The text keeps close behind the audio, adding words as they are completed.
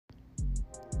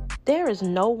There is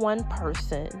no one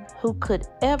person who could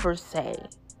ever say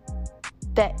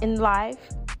that in life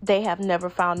they have never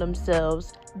found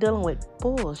themselves dealing with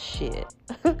bullshit.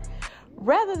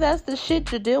 Rather, that's the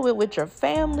shit you deal with your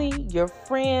family, your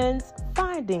friends,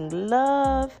 finding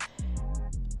love,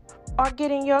 or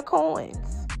getting your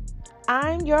coins.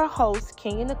 I'm your host,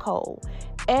 King Nicole,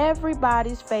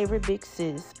 everybody's favorite big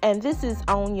sis, and this is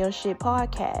On Your Shit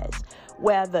podcast,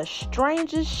 where the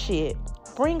strangest shit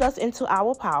bring us into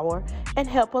our power and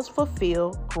help us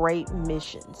fulfill great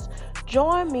missions.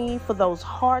 Join me for those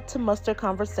hard to muster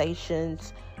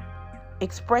conversations,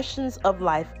 expressions of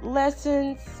life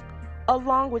lessons,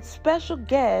 along with special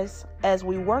guests as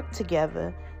we work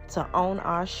together to own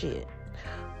our shit.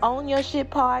 Own Your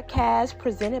Shit podcast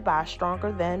presented by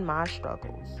Stronger Than My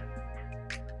Struggles.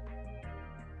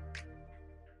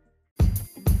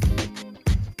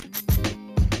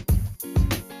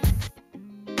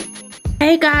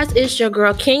 Hey guys, it's your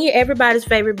girl Kenya, everybody's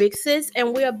favorite big sis,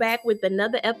 and we are back with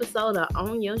another episode of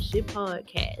On Your Shit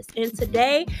podcast. And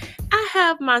today I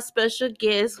have my special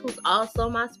guest, who's also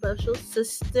my special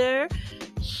sister,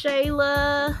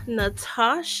 Shayla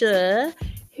Natasha,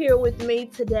 here with me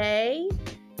today.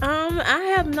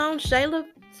 I have known Shayla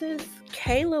since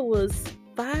Kayla was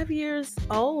 5 years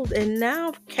old, and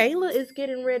now Kayla is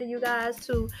getting ready, you guys,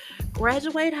 to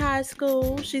graduate high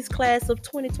school. She's class of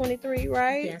 2023,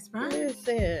 right? That's right.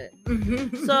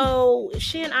 Listen. So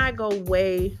she and I go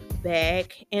way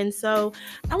back, and so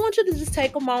I want you to just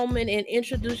take a moment and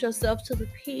introduce yourself to the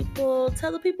people.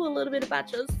 Tell the people a little bit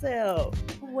about yourself.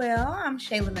 Well, I'm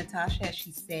Shayla Natasha, as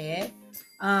she said.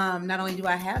 Not only do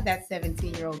I have that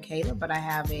 17-year-old Kayla, but I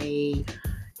have a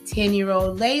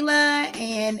 10-year-old Layla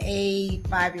and a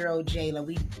 5-year-old Jayla.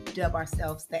 We dub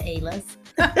ourselves the Aylas.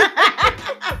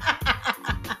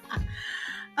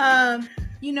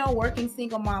 Working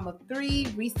single mom of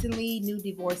 3, recently new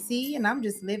divorcee, and I'm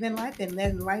just living life and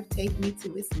letting life take me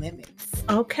to its limits.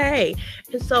 Okay,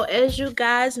 and so as you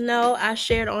guys know, I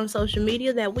shared on social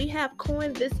media that we have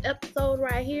coined this episode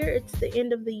right here. It's the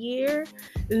end of the year,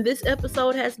 and this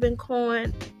episode has been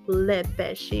coined Let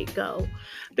That Shit Go.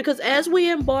 Because as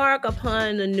we embark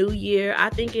upon the new year, I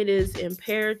think it is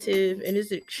imperative and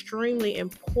it's extremely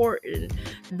important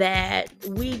that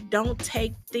we don't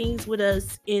take things with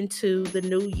us into the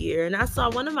new year. And I saw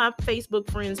one of my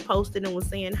Facebook friends posted and was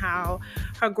saying how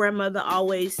her grandmother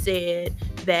always said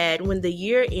that when the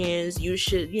year ends, you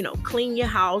should, clean your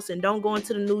house and don't go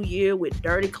into the new year with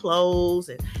dirty clothes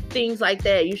and things like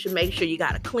that. You should make sure you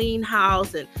got a clean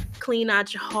house and clean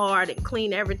out your heart and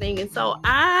clean everything. And so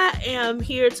I am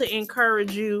here to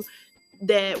encourage you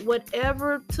that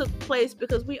whatever took place,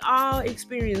 because we all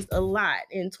experienced a lot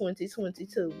in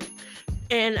 2022.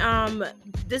 And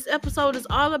this episode is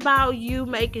all about you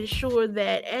making sure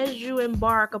that as you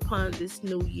embark upon this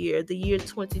new year, the year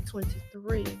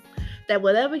 2023, that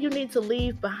whatever you need to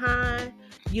leave behind,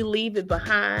 you leave it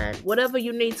behind. Whatever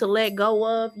you need to let go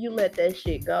of, you let that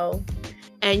shit go.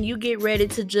 And you get ready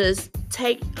to just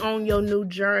take on your new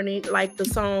journey, like the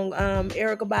song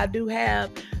Erykah Badu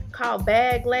have called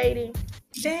Bag Lady.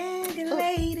 Bag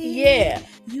Lady. Yeah.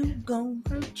 You gon'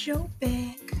 hurt your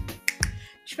back.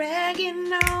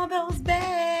 Dragging all those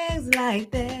bags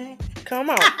like that. Come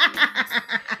on.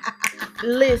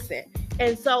 Listen.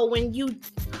 And so when you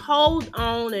hold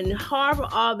on and harbor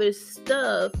all this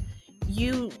stuff,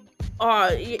 you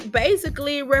are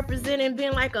basically representing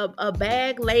being like a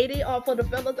bag lady, or for the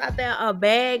fellas out there, a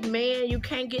bag man. You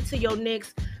can't get to your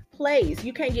next place.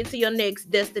 You can't get to your next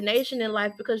destination in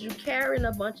life because you're carrying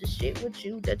a bunch of shit with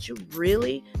you that you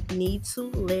really need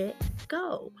to let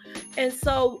go. And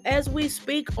so as we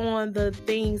speak on the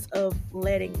things of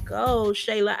letting go,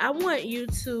 Shayla, I want you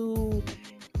to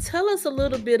tell us a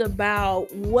little bit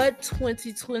about what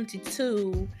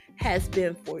 2022 has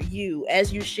been for you.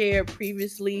 As you shared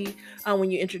previously,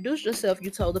 when you introduced yourself, you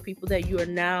told the people that you are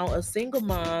now a single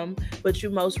mom, but you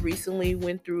most recently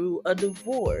went through a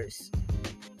divorce.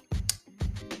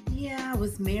 Yeah, I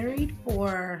was married we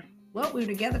were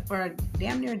together for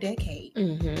damn near a decade.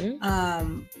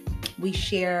 Mm-hmm. We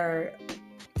share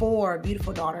 4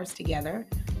 beautiful daughters together.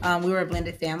 We were a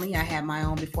blended family. I had my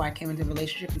own before I came into a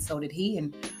relationship, and so did he,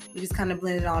 and we just kind of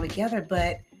blended it all together.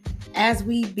 But as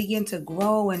we began to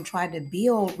grow and try to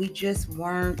build, we just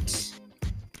weren't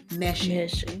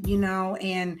meshing,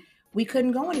 and we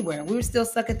couldn't go anywhere. We were still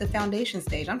stuck at the foundation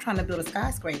stage. I'm trying to build a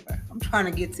skyscraper. I'm trying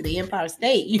to get to the Empire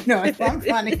State, that's what I'm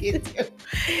trying to get to.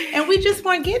 And we just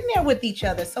weren't getting there with each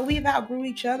other. So we outgrew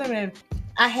each other, and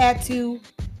I had to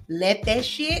let that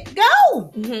shit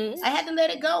go. Mm-hmm. I had to let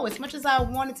it go. As much as I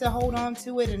wanted to hold on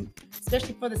to it, and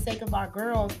especially for the sake of our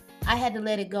girls, I had to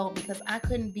let it go because I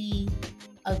couldn't be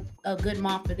a good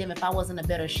mom for them if I wasn't a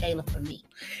better Shayla for me.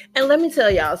 And let me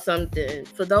tell y'all something.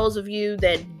 For those of you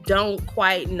that don't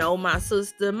quite know my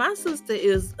sister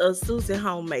is a Susie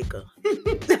homemaker.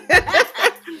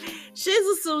 She's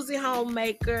a Susie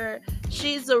homemaker.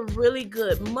 She's a really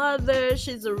good mother.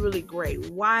 She's a really great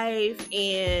wife.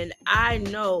 And I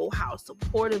know how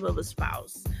supportive of a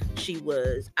spouse she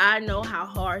was. I know how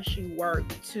hard she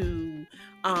worked to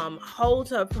hold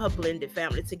her blended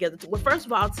family together. Well, first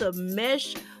of all, to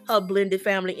mesh her blended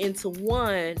family into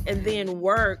one, and then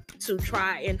work to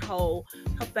try and hold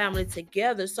her family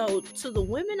together. So to the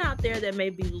women out there that may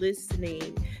be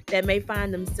listening, that may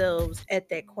find themselves at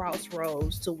that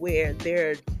crossroads to where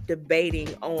they're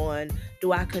debating on,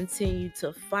 do I continue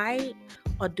to fight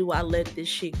or do I let this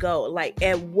shit go? Like,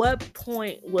 at what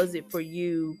point was it for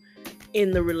you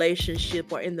in the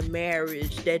relationship or in the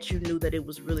marriage that you knew that it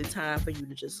was really time for you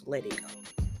to just let it go?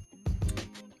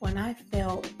 When I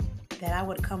felt that I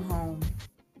would come home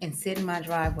and sit in my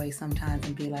driveway sometimes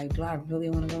and be like, do I really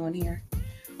want to go in here?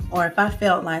 Or if I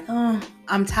felt like, oh,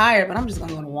 I'm tired, but I'm just going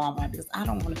to go to Walmart because I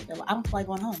don't feel like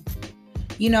going home.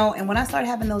 And when I started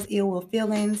having those ill will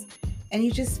feelings, and I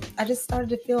just started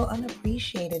to feel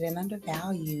unappreciated and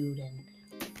undervalued and,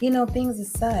 things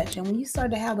as such. And when you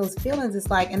start to have those feelings, it's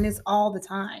like, and it's all the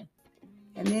time.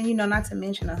 And then, not to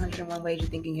mention 101 ways you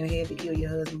think in your head to kill your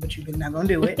husband, but you're not going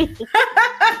to do it.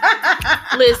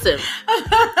 Listen,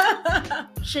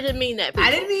 she didn't mean that, people.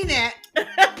 I didn't mean that.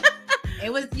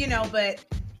 It was, but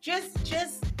just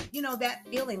that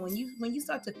feeling when you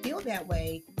start to feel that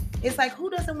way, it's like, who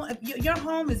doesn't want, your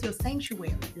home is your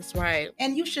sanctuary. That's right.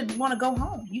 And you should want to go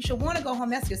home. You should want to go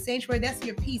home. That's your sanctuary. That's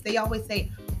your peace. They always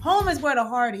say home is where the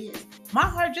heart is. My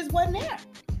heart just wasn't there.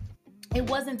 It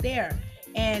wasn't there.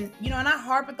 And, and I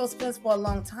harped with those feelings for a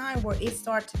long time, where it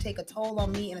started to take a toll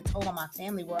on me and a toll on my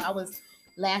family, where I was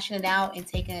lashing it out and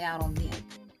taking it out on them.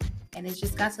 And it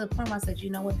just got to the point where I said, you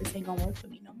know what, this ain't going to work for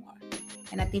me no more.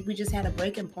 And I think we just had a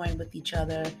breaking point with each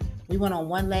other. We went on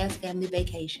one last family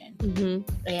vacation.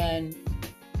 Mm-hmm. And,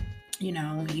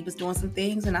 he was doing some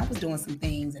things and I was doing some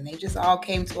things. And they just all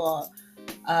came to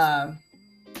a,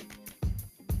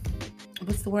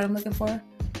 what's the word I'm looking for?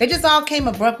 They just all came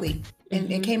abruptly and,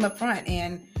 Mm-hmm. and came up front.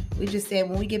 And we just said,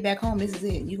 when we get back home, this is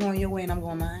it. You going your way and I'm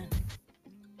going mine.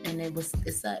 And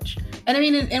it's such. And I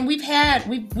mean, and we've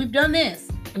done this.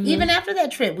 Mm-hmm. Even after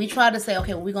that trip, we tried to say,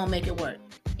 okay, well, we're going to make it work.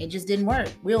 It just didn't work.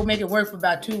 We'll make it work for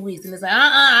about 2 weeks. And it's like,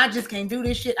 I just can't do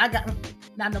this shit.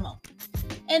 Not no more.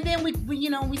 And then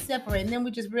we separate. And then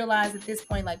we just realize at this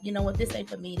point, like, you know what, this ain't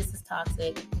for me. This is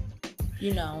toxic.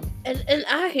 And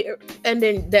I hear, and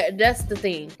then that's the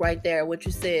thing right there. What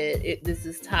you said, this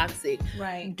is toxic.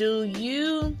 Right. Do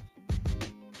you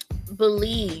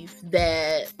believe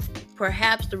that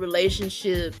perhaps the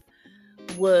relationship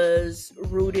was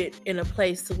rooted in a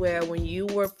place to where when you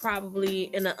were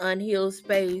probably in an unhealed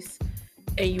space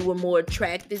and you were more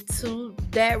attracted to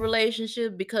that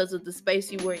relationship because of the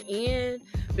space you were in?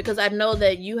 Because I know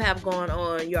that you have gone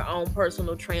on your own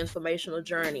personal transformational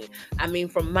journey. I mean,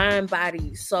 from mind,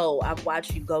 body, soul, I've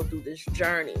watched you go through this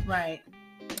journey. Right.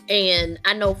 And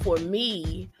I know for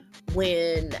me,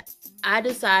 when I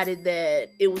decided that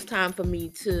it was time for me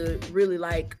to really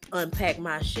unpack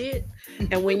my shit.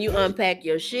 And when you unpack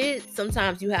your shit,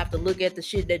 sometimes you have to look at the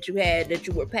shit that you had, that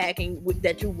you were packing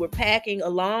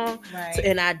along, right.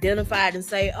 And identify it and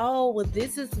say, oh, well,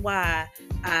 this is why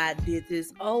I did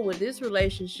this. Oh, well, this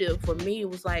relationship for me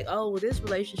was like, oh, well, this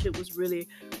relationship was really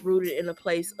rooted in a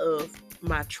place of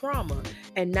my trauma.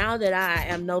 And now that I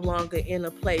am no longer in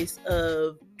a place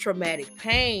of traumatic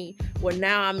pain, where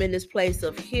now I'm in this place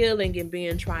of healing and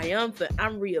being triumphant,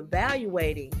 I'm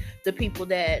reevaluating the people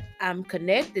that I'm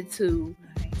connected to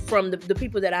from the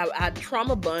people that I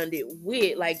trauma bonded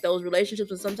with, like those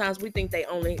relationships. And sometimes we think they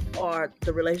only are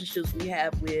the relationships we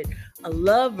have with a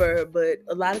lover, but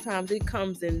a lot of times it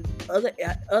comes in other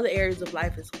areas of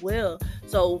life as well.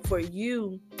 So for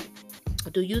you,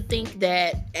 do you think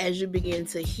that as you begin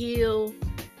to heal,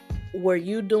 were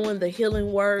you doing the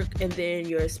healing work and then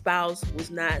your spouse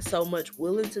was not so much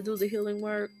willing to do the healing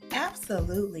work?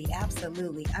 Absolutely.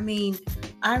 I mean,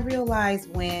 I realize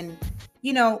when,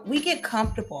 we get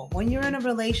comfortable when you're in a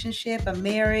relationship, a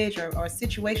marriage or a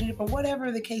situationship or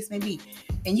whatever the case may be,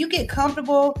 and you get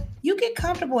comfortable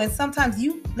and sometimes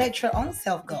you let your own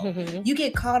self go. Mm-hmm. You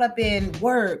get caught up in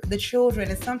work, the children,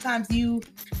 and sometimes you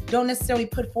don't necessarily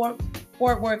put forth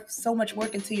so much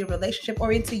work into your relationship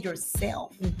or into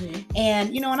yourself. Mm-hmm. And,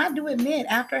 and I do admit,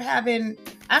 after I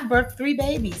birthed 3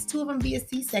 babies, 2 of them via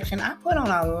C-section, I put on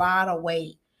a lot of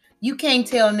weight. You can't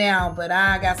tell now, but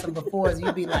I got some befores.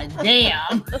 You'd be like,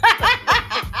 damn.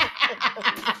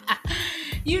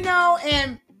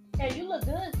 And you look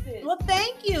good, sis. Well,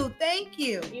 thank you.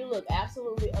 You look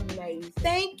absolutely amazing.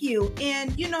 Thank you.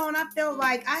 And, and I felt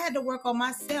like I had to work on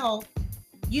myself,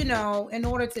 in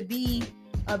order to be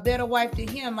a better wife to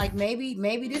him. Like maybe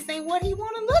this ain't what he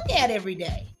want to look at every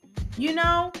day,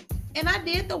 And I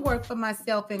did the work for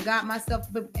myself and got myself,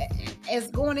 but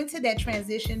as going into that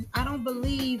transition, I don't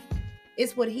believe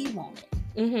it's what he wanted.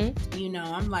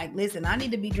 I'm like, listen, I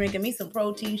need to be drinking me some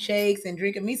protein shakes and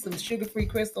drinking me some sugar-free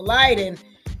Crystal Light, and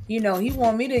he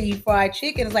want me to eat fried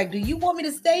chicken. It's like, do you want me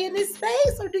to stay in this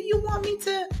space, or do you want me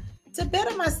to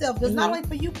better myself? Because not only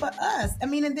for you, for us. I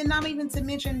mean, and then not even to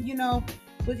mention,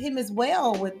 with him as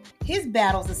well, with his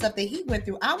battles and stuff that he went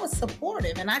through, I was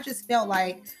supportive, and I just felt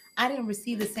like I didn't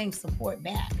receive the same support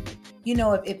back.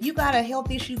 If you got a health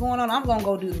issue going on, I'm going to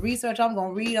go do the research. I'm going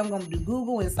to read. I'm going to do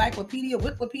Google, encyclopedia,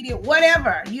 Wikipedia,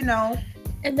 whatever,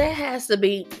 And that has to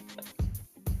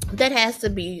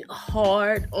be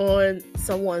hard on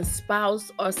someone's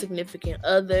spouse or significant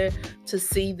other to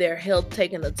see their health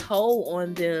taking a toll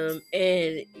on them,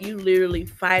 and you literally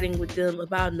fighting with them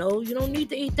about, no, you don't need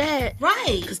to eat that,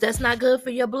 right? Because that's not good for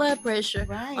your blood pressure,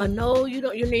 right? Or no, you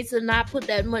need to not put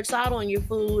that much salt on your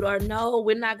food, or no,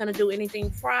 we're not going to do anything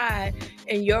fried.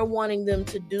 And you're wanting them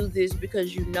to do this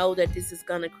because you know that this is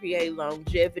going to create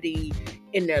longevity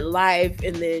in their life,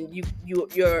 and then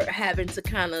you're having to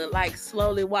kind of like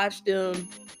slowly watch them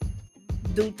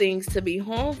do things to be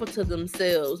harmful to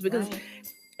themselves, because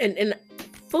and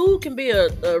food can be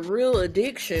a real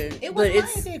addiction. But my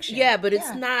addiction.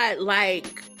 It's not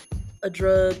like a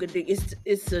drug addiction.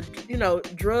 It's a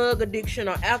drug addiction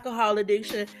or alcohol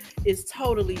addiction is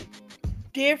totally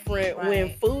different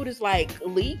when food is like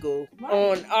legal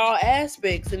on all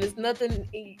aspects, and it's nothing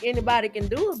anybody can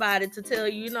do about it to tell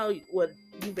you, what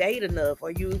you've ate enough or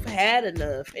you've had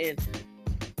enough. And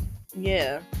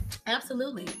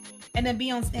absolutely. And then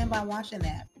be on standby watching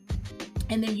that,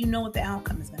 and then what the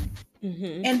outcome is going to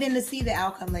be, and then to see the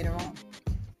outcome later on,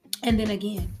 and then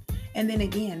again, and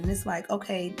it's like,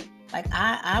 okay, like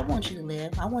I want you to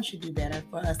live, I want you to do better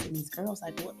for us and these girls.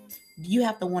 Like, what you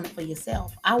have to want it for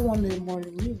yourself. I wanted it more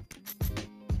than you.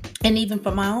 And even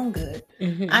for my own good,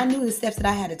 I knew the steps that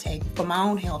I had to take for my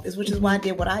own health, which is why I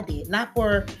did what I did. Not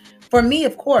for me,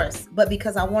 of course, but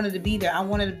because I wanted to be there. I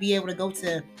wanted to be able to go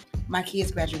to my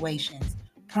kids' graduations,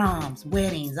 proms,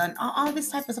 weddings, and all this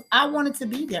type of stuff. I wanted to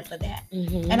be there for that.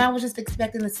 And I was just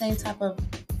expecting the same type of,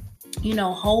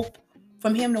 hope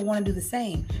from him to want to do the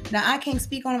same. Now, I can't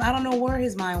speak on him. I don't know where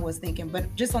his mind was thinking,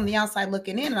 but just on the outside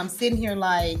looking in, and I'm sitting here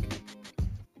like,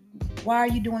 why are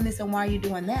you doing this and why are you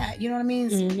doing that? You know what I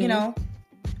mean?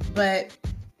 But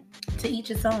to each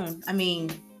his own. I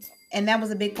mean, and that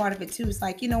was a big part of it too. It's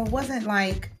like, it wasn't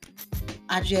like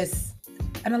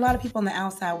and a lot of people on the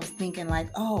outside was thinking like,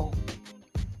 oh,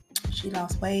 she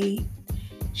lost weight,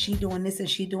 she doing this and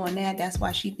she doing that, that's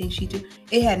why she thinks she do.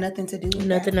 It had nothing to do with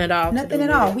nothing at all. Nothing at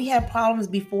all. We had problems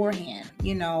beforehand,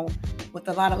 with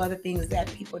a lot of other things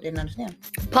that people didn't understand.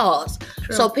 Pause.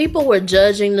 True. So people were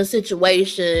judging the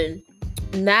situation,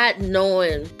 not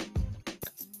knowing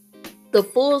the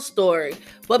full story,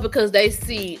 but because they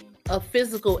see a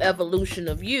physical evolution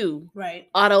of you, right?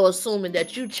 Auto assuming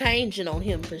that you changing on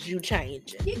him because you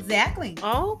changing. Exactly.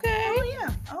 Okay.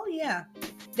 Oh yeah.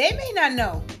 They may not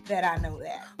know that I know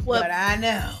that, but I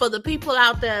know. For the people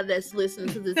out there that's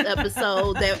listening to this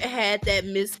episode that had that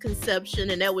misconception,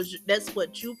 and that's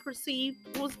what you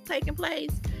perceived was taking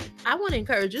place, I want to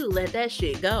encourage you to let that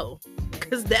shit go,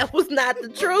 because that was not the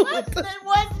truth.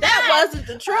 That wasn't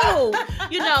the truth.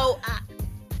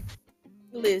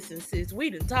 Listen, sis, we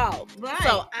done talked. Right.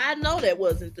 So I know that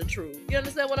wasn't the truth. You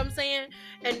understand what I'm saying?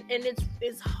 And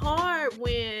it's hard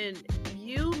when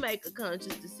you make a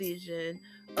conscious decision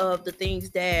of the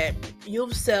things that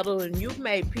you've settled and you've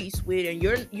made peace with, and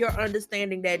you're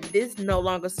understanding that this no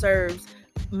longer serves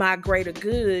my greater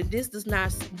good.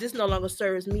 This no longer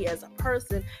serves me as a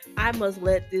person. I must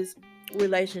let this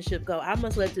relationship go. I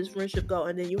must let this friendship go.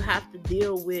 And then you have to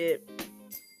deal with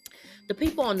the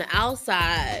people on the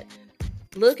outside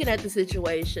looking at the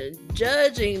situation,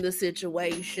 judging the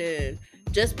situation,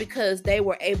 just because they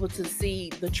were able to see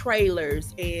the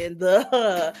trailers and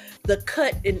the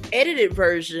cut and edited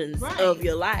versions of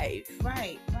your life.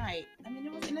 Right. I mean,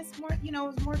 it's more, it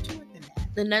was more to it than that.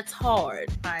 Then that's hard.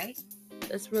 Right.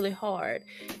 That's really hard.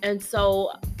 And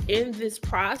so in this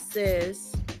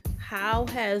process, how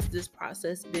has this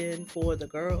process been for the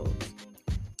girls?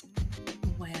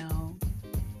 Well,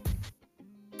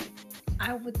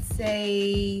 I would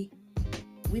say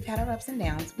we've had our ups and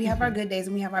downs. We have our good days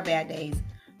and we have our bad days.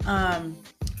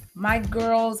 My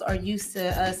girls are used to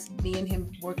us, me and him,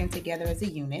 working together as a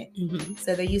unit. Mm-hmm.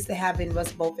 So they're used to having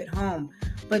us both at home.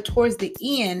 But towards the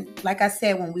end, like I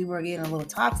said, when we were getting a little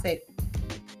toxic,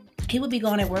 he would be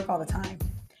going at work all the time,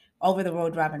 over the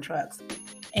road driving trucks.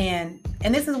 And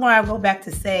this is where I go back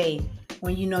to say,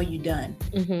 when you know you're done.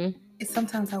 Mm-hmm. It's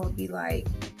sometimes I would be like,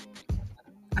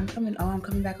 I'm coming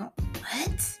back home.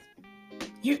 What?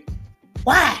 You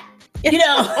why? You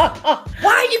know,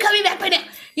 why are you coming back right now?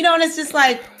 You know, and it's just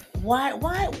like, why,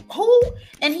 who?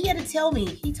 And he had to tell me.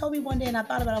 He told me one day, and I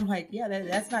thought about it. I'm like, yeah,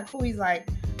 that's not cool. He's like,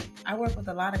 I work with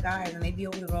a lot of guys, and they be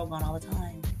over the road gone all the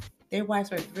time. Their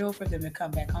wives are thrilled for them to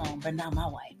come back home, but not my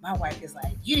wife. My wife is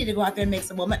like, you need to go out there and make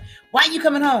some more money. Why are you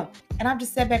coming home? And I've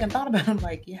just sat back and thought about it. I'm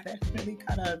like, yeah, that's really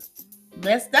kind of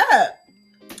messed up.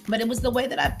 But it was the way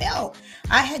that I felt.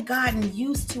 I had gotten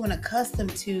used to and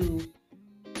accustomed to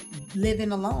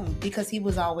living alone because he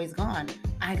was always gone.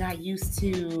 I got used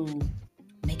to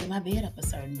making my bed up a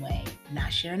certain way,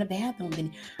 not sharing a bathroom. And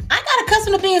I got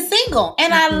accustomed to being single,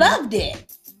 and I loved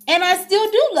it. And I still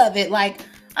do love it. Like,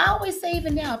 I always say,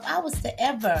 even now, if I was to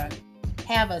ever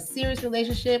have a serious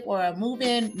relationship or a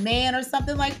move-in man or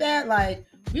something like that, like,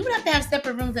 we would have to have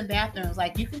separate rooms and bathrooms.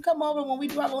 Like, you can come over when we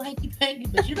do our little hanky-panky,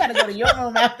 but you got to go to your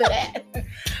room after that.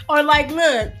 Or like,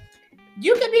 look,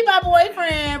 you can be my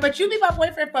boyfriend, but you be my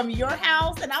boyfriend from your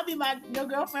house, and I'll be your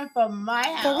girlfriend from my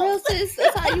house. For real, sis?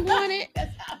 That's how you want it?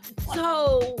 That's how I want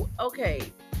So, okay.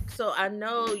 So I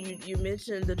know you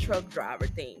mentioned the truck driver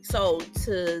thing. So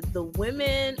to the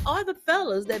women or the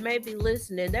fellas that may be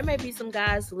listening, there may be some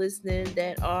guys listening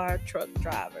that are truck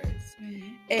drivers. Mm-hmm.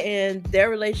 And their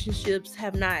relationships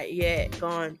have not yet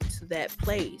gone to that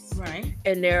place. Right.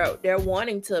 And they're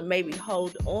wanting to maybe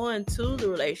hold on to the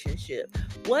relationship.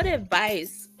 What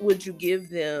advice would you give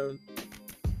them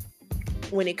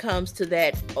when it comes to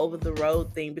that over the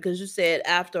road thing? Because you said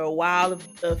after a while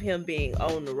of him being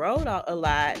on the road a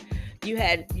lot, you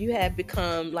had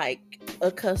become like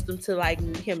accustomed to like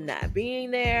him not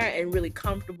being there and really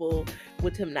comfortable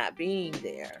with him not being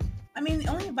there. I mean, the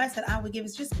only advice that I would give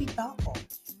is just be thoughtful.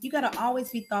 You got to always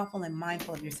be thoughtful and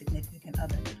mindful of your significant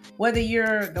other, whether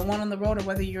you're the one on the road or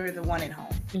whether you're the one at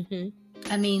home.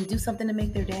 Mm-hmm. I mean, do something to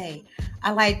make their day.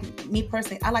 Me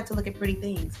personally, I like to look at pretty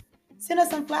things. Send her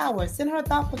some flowers. Send her a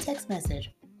thoughtful text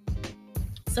message.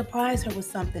 Surprise her with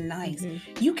something nice.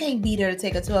 Mm-hmm. You can't be there to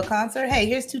take her to a concert. Hey,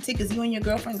 here's 2 tickets. You and your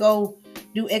girlfriend go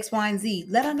do X, Y, and Z.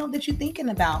 Let her know that you're thinking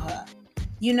about her.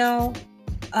 You know,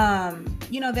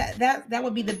 that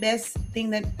would be the best thing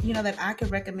that that I could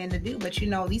recommend to do. But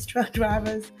these truck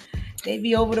drivers, they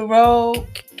be over the road.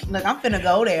 Look, I'm finna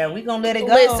go there. We gonna let it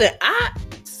go. Listen,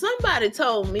 somebody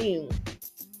told me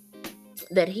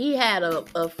that he had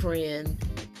a friend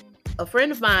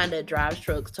of mine that drives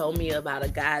trucks told me about a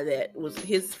guy that was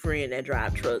his friend that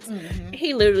drives trucks. Mm-hmm.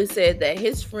 He literally said that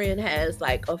his friend has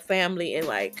like a family in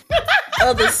like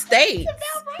other states.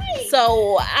 Right.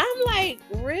 So I'm like,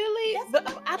 really?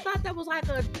 But I thought that was like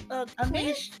a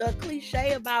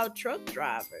cliche about truck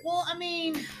drivers. Well, I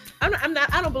mean, I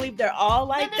don't believe they're all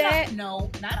like that. No,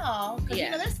 not all.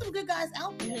 Yeah. There's some good guys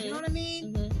out there. Mm-hmm. You know what I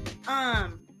mean?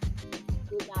 Mm-hmm.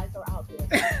 Good guys are out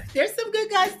there. There's some good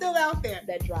guys still out there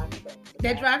that drive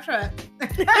trucks.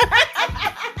 I'm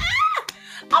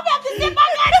about to sit my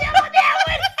goddamn on that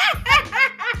one.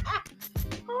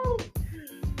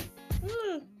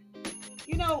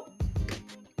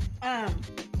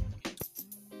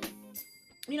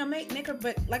 Make her.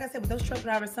 But like I said, with those truck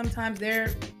drivers, sometimes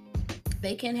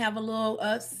they can have a little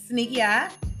sneaky eye,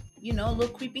 a little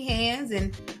creepy hands,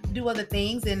 and do other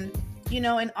things, and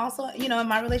also, in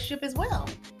my relationship as well,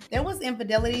 there was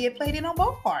infidelity. It played in on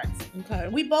both parts. Okay.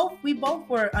 We both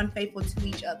were unfaithful to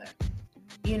each other.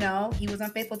 He was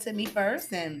unfaithful to me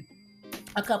first, and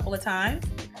a couple of times,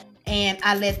 and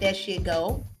I let that shit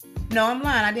go. No, I'm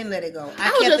lying. I didn't let it go.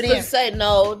 I was just going to say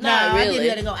no, not really. I didn't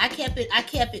let it go. I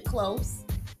kept it close,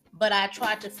 but I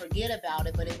tried to forget about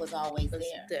it, but it was always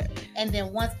there. And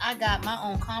then once I got my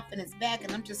own confidence back,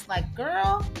 and I'm just like,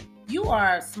 girl, you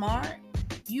are smart.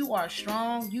 You are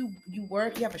strong. You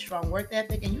work. You have a strong work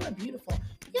ethic, and you are beautiful.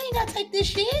 You ain't gotta take this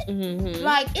shit. Mm-hmm.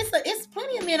 Like it's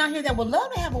plenty of men out here that would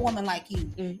love to have a woman like you,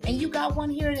 mm-hmm. and you got one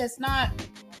here that's not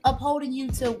upholding you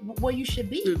to where you should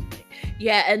be.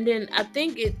 Yeah, and then I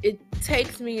think it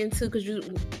takes me into, because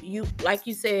you like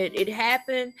you said, it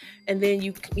happened, and then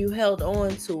you held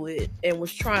on to it and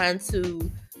was trying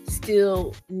to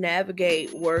still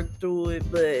navigate, work through it,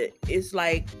 but it's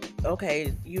like,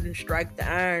 okay, you didn't strike the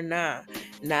iron now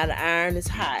the iron is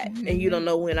hot, mm-hmm. and you don't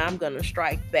know when I'm gonna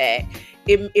strike back.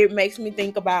 It makes me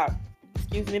think about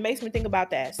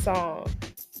that song.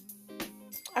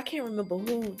 I can't remember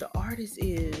who the artist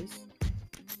is,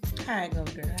 How it go,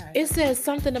 girl? It says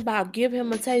something about give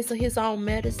him a taste of his own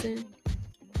medicine.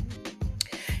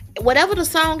 Whatever the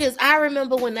song is, I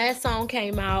remember when that song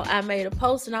came out, I made a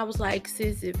post and I was like,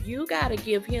 sis, if you gotta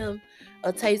give him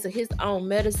a taste of his own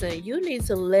medicine, you need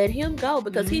to let him go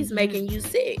because he's making you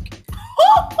sick.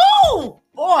 Ooh,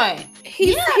 boy.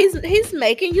 He's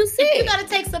making you sick. If you gotta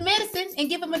take some medicine and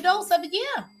give him a dose of it,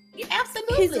 yeah,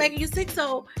 absolutely. He's making you sick.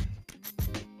 So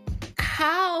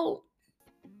how?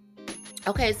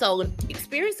 Okay, so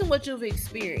experiencing what you've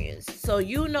experienced, so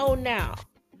you know now,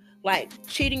 like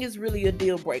cheating is really a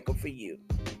deal breaker for you,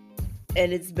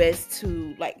 and it's best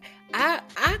to like. I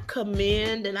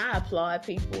commend and I applaud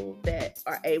people that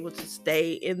are able to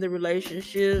stay in the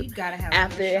relationship You gotta have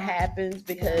after it happens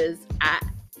because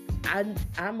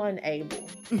I'm unable.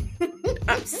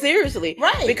 Seriously,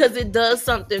 right? Because it does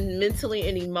something mentally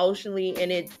and emotionally, and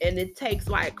it takes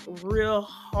like real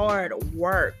hard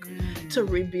work to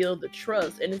rebuild the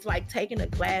trust. And it's like taking a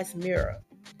glass mirror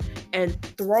and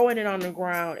throwing it on the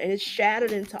ground, and it's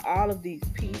shattered into all of these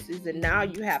pieces. And now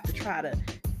you have to try to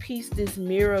piece this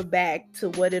mirror back to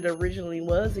what it originally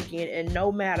was again. And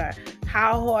no matter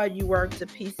how hard you work to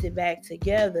piece it back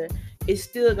together, it's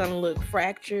still gonna look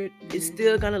fractured. It's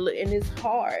still gonna look, and it's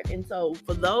hard. And so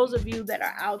for those of you that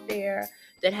are out there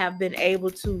that have been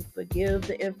able to forgive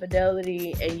the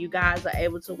infidelity and you guys are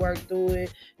able to work through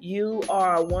it, you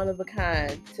are one of a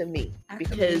kind to me.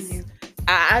 Because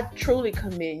I truly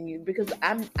commend you, because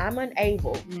I'm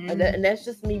unable, and that's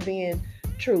just me being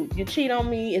true. You cheat on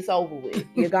me, it's over with.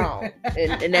 You're gone,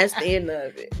 and that's the end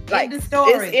of it. Like end of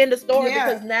story. It's end of story,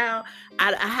 because now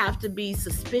I have to be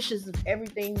suspicious of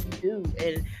everything you do,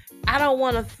 and I don't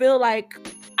want to feel like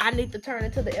I need to turn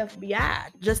into the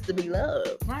FBI just to be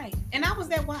loved. Right. And I was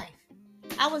that wife.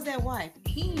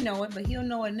 He didn't know it, but he'll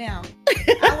know it now.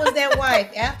 I was that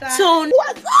wife after I'm gonna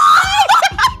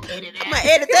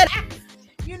edit that.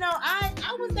 You know, I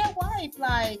was that wife.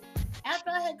 Like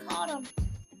after I had caught him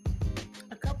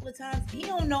a couple of times, he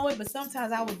don't know it, but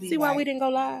sometimes I would be. See why we didn't go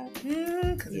live?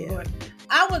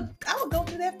 I would go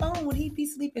through that phone when he'd be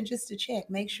sleeping just to check,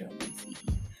 make sure.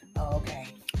 Oh,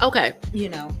 okay. You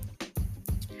know,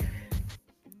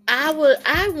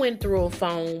 I went through a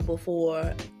phone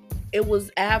before. It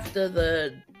was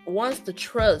after once the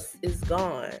trust is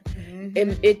gone,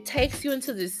 it takes you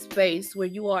into this space where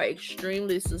you are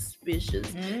extremely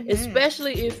suspicious,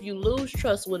 especially if you lose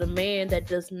trust with a man that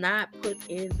does not put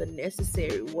in the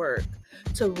necessary work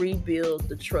to rebuild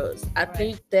the trust. I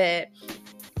think that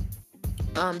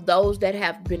those that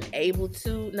have been able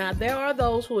to, now there are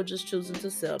those who are just choosing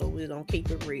to settle. We don't keep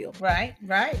it real. Right.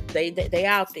 They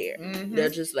out there. They're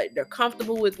just like, they're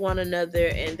comfortable with one another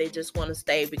and they just want to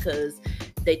stay because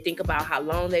they think about how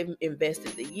long they've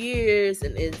invested the years,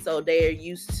 and so they're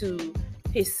used to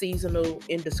his seasonal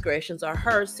indiscretions or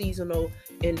her seasonal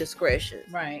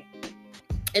indiscretions. Right.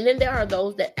 And then there are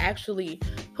those that actually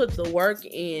put the work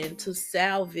in to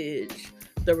salvage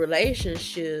the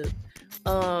relationship.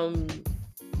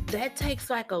 That takes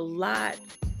like a lot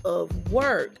of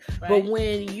work. Right. But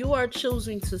when you are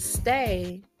choosing to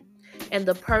stay and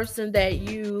the person that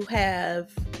you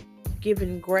have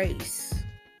given grace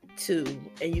to,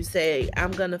 and you say,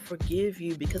 I'm gonna forgive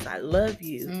you because I love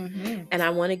you, and I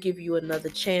want to give you another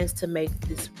chance to make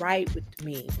this right with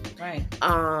me. Right.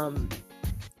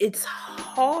 It's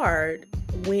hard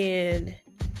when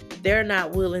they're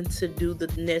not willing to do the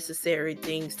necessary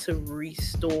things to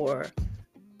restore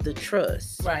the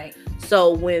trust. Right.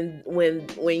 So when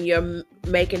you're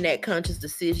making that conscious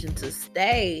decision to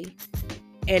stay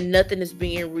and nothing is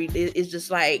being it's just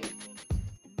like,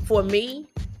 for me,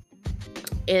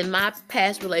 in my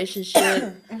past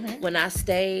relationship, when I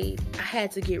stayed, I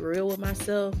had to get real with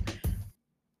myself.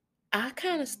 I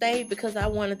kind of stayed because I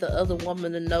wanted the other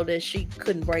woman to know that she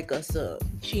couldn't break us up.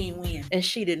 She didn't win. And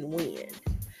she didn't win.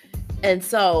 And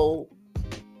so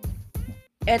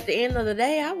at the end of the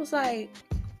day, I was like,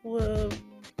 well,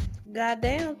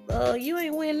 goddamn, you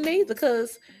ain't winning either,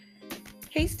 because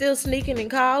he's still sneaking and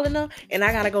calling her, and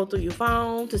I gotta go through your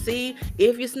phone to see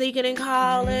if you're sneaking and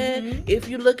calling, if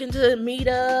you're looking to meet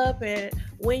up, and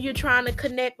when you're trying to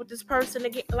connect with this person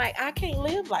again. Like, I can't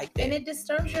live like that. And it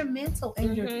disturbs your mental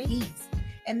and your peace.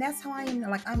 And that's how I am.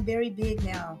 Like, I'm very big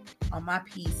now on my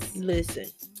peace. Listen,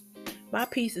 my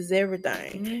peace is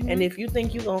everything. And if you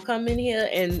think you're gonna come in here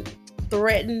and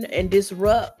threaten and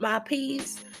disrupt my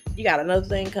peace, you got another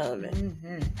thing coming.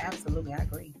 Absolutely, I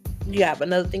agree. You have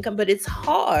another thing coming. But it's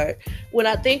hard when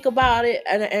I think about it,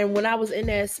 and when I was in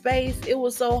that space, it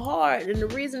was so hard. And the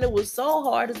reason it was so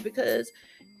hard is because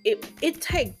it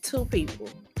takes two people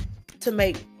to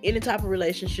make any type of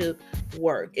relationship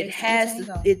work.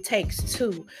 It takes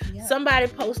two. Yep. Somebody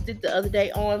posted the other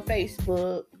day on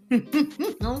Facebook,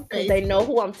 because they know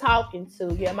who I'm talking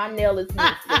to. Yeah, my nail is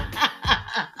missing.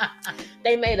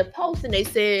 They made a post and they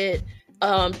said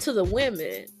to the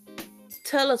women,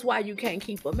 tell us why you can't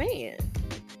keep a man.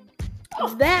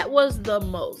 That was the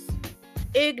most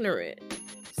ignorant,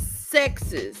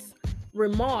 sexist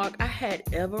remark I had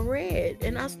ever read.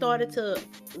 And I started to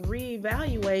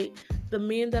reevaluate the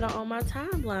men that are on my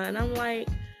timeline. I'm like,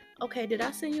 okay, did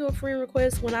I send you a friend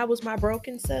request when I was my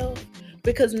broken self?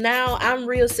 Because now I'm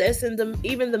reassessing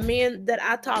even the men that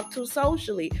I talk to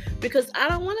socially, because I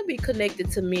don't want to be connected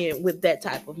to men with that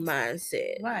type of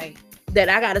mindset. Right. That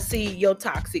I got to see your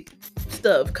toxic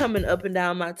stuff coming up and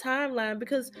down my timeline,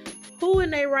 because who in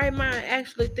their right mind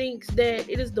actually thinks that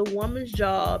it is the woman's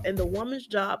job and the woman's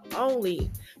job only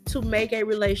to make a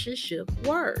relationship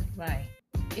work? Right.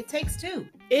 It takes two.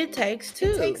 It takes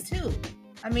two. It takes two.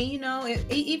 I mean,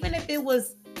 even if it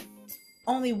was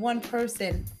only one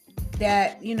person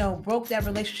that, broke that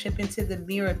relationship into the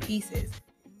mirror pieces,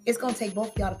 it's going to take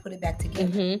both of y'all to put it back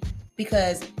together.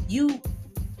 Because you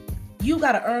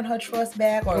got to earn her trust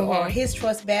back or his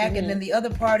trust back. And then the other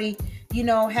party,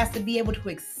 has to be able to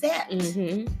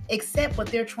accept what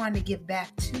they're trying to give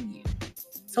back to you.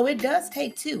 So it does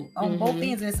take two on both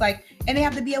ends. And it's like, and they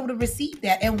have to be able to receive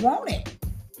that and want it.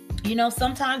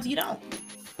 Sometimes you don't.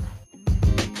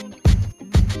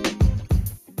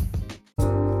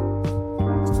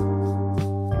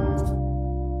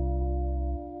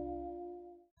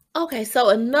 Okay, so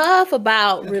enough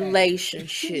about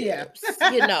relationships. Yeah.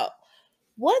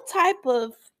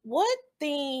 What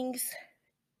things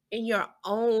in your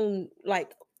own,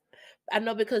 like, I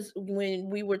know because when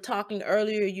we were talking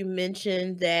earlier, you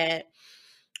mentioned that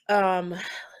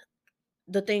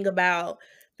the thing about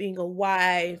being a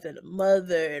wife and a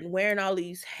mother and wearing all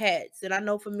these hats. And I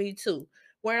know for me too,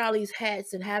 wearing all these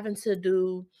hats and having to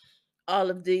do all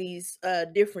of these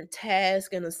different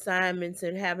tasks and assignments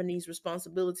and having these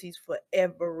responsibilities for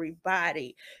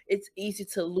everybody, it's easy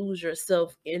to lose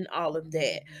yourself in all of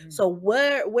that. So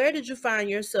where did you find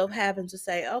yourself having to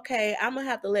say, okay, I'm gonna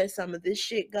have to let some of this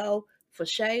shit go for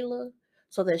Shayla,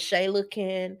 so that Shayla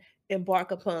can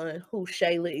embark upon who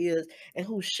Shayla is and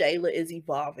who Shayla is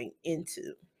evolving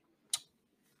into?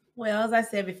 Well, as I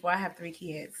said before, I have 3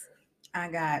 kids. I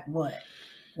got what?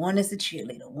 One is a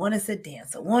cheerleader, one is a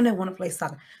dancer, one that want to play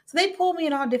soccer. So they pull me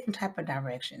in all different type of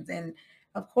directions. And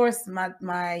of course,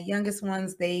 my youngest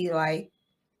ones, they like,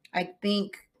 I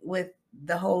think with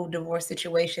the whole divorce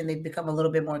situation, they've become a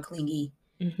little bit more clingy.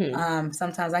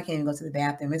 Sometimes I can't even go to the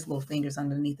bathroom. It's little fingers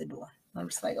underneath the door. I'm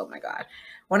just like, oh my God.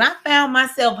 When I found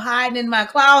myself hiding in my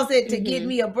closet to get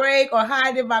me a break, or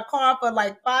hiding in my car for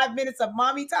like 5 minutes of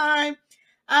mommy time,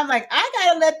 I'm like, I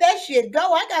gotta let that shit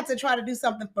go. I got to try to do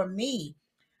something for me.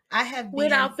 I have been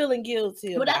without feeling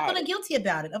guilty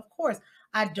about it. Of course,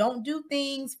 I don't do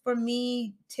things for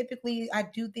me. Typically, I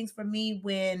do things for me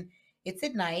when it's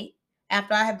at night,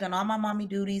 after I have done all my mommy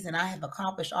duties and I have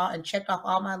accomplished all and checked off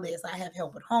all my lists. I have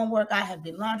helped with homework. I have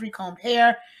done laundry, combed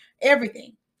hair,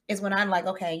 everything. Is when I'm like,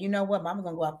 okay, you know what? Mama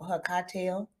gonna go out for her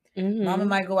cocktail. Mama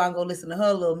might go out and go listen to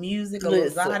her little music, a little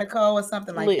Zydeco or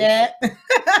something like that.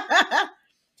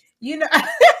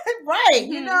 Right?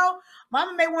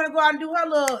 Mama may want to go out and do her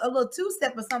a little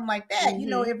 2-step or something like that.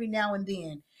 Every now and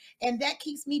then, and that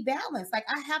keeps me balanced. Like,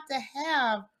 I have to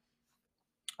have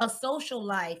a social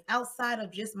life outside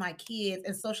of just my kids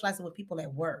and socializing with people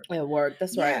at work.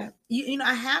 That's right.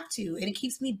 I have to, and it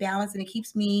keeps me balanced, and it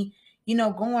keeps me,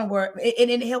 going where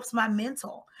it helps my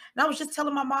mental. And I was just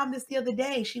telling my mom this the other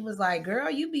day. She was like, "Girl,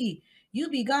 you be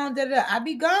gone, I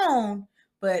be gone,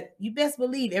 but you best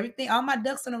believe everything, all my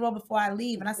ducks in a row before I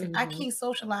leave." And I said, I can't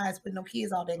socialize with no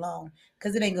kids all day long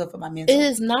because it ain't good for my mental. It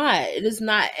is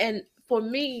not. And for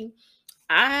me,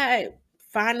 I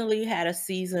finally had a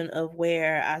season of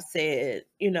where I said,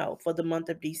 for the month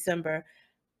of December,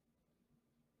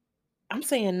 I'm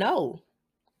saying no.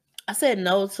 I said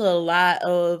no to a lot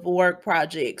of work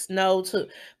projects.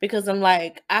 Because I'm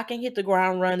like, I can hit the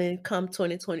ground running come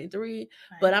 2023, right,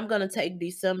 but I'm going to take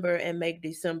December and make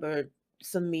December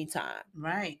some me time.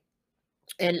 Right.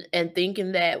 And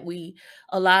thinking that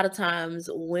a lot of times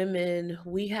women,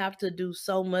 we have to do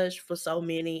so much for so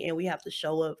many, and we have to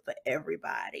show up for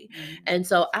everybody. And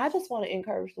so I just want to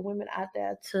encourage the women out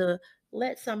there to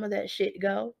let some of that shit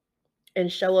go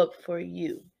and show up for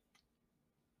you.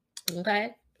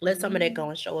 Okay? Let some of that go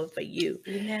and show up for you.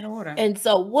 In that order. And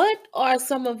so what are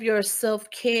some of your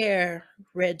self-care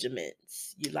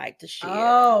regimens you like to share?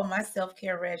 Oh, my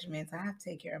self-care regimens. I have to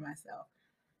take care of myself.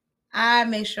 I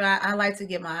make sure I like to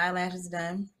get my eyelashes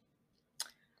done.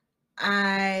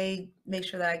 I make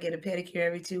sure that I get a pedicure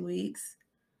every 2 weeks.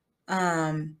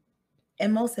 Um,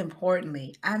 and most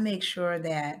importantly, I make sure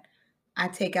that I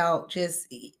take out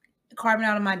just carving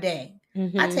out of my day. I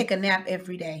Mm-hmm. take a nap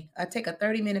every day. I take a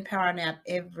 30-minute power nap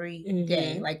every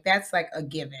day. Mm-hmm. Like that's like a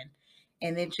given.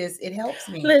 And it helps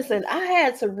me. Listen, I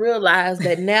had to realize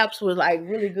that naps were like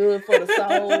really good for the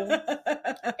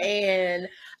soul. And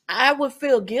I would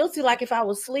feel guilty like if I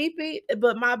was sleepy,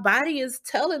 but my body is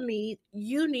telling me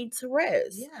you need to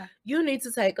rest. Yeah. You need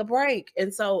to take a break.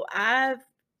 And so I've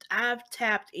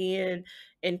tapped in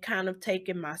and kind of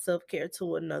taken my self-care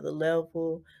to another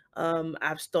level.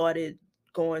 I've started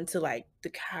going to like the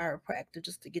chiropractor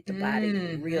just to get the body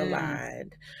Mm-hmm.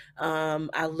 realigned.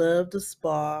 I love the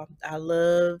spa. I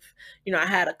love, I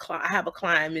have a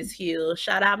client, Miss Hill.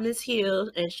 Shout out Miss Hill,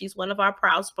 and she's one of our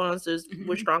proud sponsors.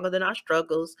 We're stronger than our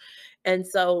struggles, and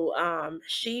so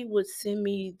she would send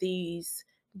me these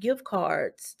gift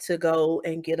cards to go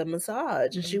and get a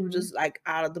massage, and she was Mm-hmm. just like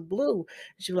out of the blue.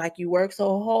 She was like, "You work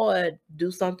so hard,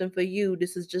 do something for you.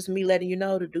 This is just me letting you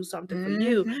know to do something for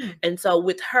you." Mm-hmm. And so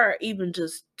with her, even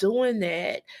just doing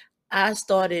that, I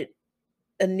started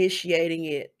initiating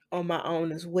it on my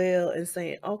own as well and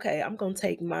saying, okay, I'm going to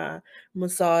take my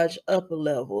massage up a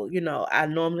level. I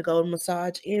normally go to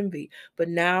Massage Envy, but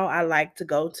now I like to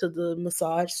go to the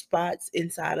massage spots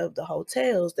inside of the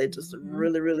hotels. They're just Mm-hmm.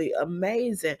 really, really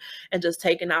amazing. And just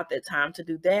taking out that time to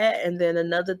do that. And then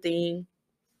another thing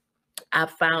I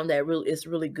found that really is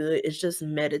really good is just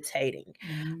meditating.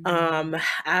 Mm-hmm. Um,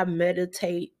 I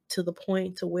meditate to the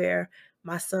point to where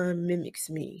my son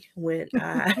mimics me when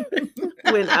I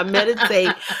when I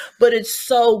meditate, but it's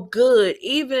so good.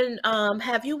 Even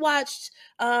have you watched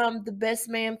The Best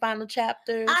Man Final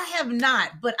Chapters? I have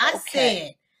not, but I Okay.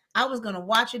 said I was gonna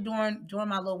watch it during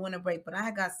my little winter break, but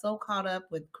I got so caught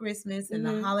up with Christmas and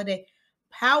the Mm-hmm. holiday.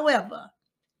 However,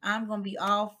 I'm gonna be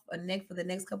off for the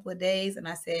next couple of days, and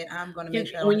I said I'm gonna make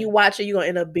sure I When want you watch it, you're gonna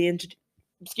end up binge.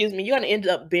 Excuse me, you're gonna end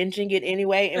up binging it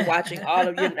anyway and watching all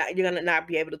of to. you're gonna not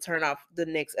be able to turn off the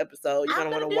next episode. You're I'm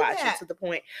gonna want gonna to do watch it that. to the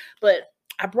point. But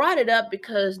I brought it up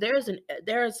because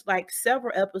there's like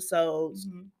several episodes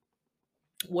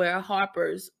Mm-hmm. where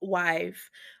Harper's wife,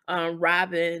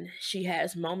 Robin, she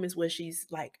has moments where she's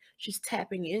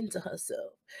tapping into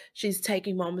herself. She's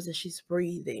taking moments and she's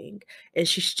breathing and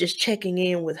she's just checking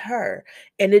in with her.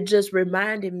 And it just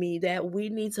reminded me that we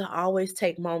need to always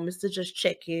take moments to just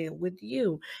check in with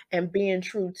you and being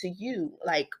true to you.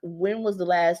 Like, when was the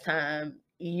last time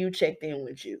you checked in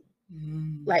with you?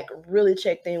 Like, really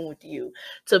checked in with you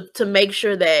to make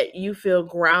sure that you feel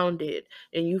grounded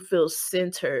and you feel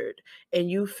centered and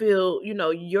you feel,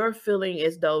 you're feeling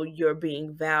as though you're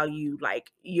being valued, like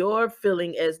you're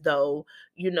feeling as though,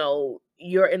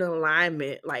 you're in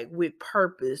alignment, like with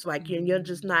purpose, like you're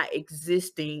just Mm-hmm. not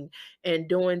existing and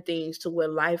doing things to where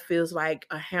life feels like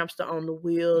a hamster on the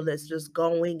wheel that's just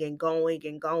going and going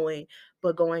and going,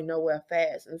 but going nowhere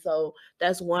fast. And so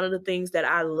that's one of the things that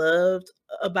I loved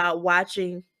about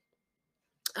watching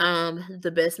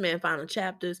The Best Man Final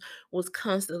Chapters, was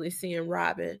constantly seeing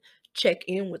Robin check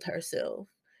in with herself.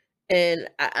 And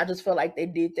I just feel like they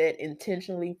did that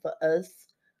intentionally for us,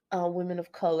 women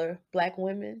of color, Black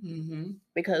women, Mm-hmm.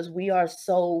 because we are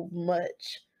so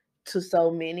much to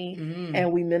so many, Mm-hmm.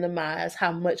 and we minimize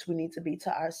how much we need to be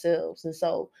to ourselves. And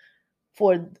so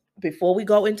for before we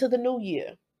go into the new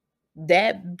year,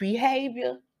 that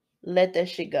behavior, let that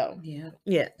shit go. Yeah.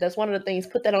 Yeah, that's one of the things.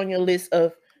 Put that on your list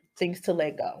of things to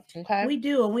let go. Okay. We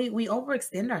do, and we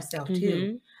overextend ourselves too.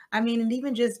 Mm-hmm. I mean, and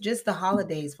even just the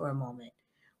holidays for a moment.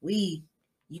 We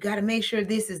You got to make sure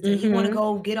this is done. You want to Mm-hmm.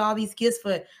 go get all these gifts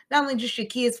for not only just your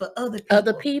kids, for other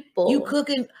Other people. You people.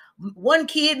 cooking. One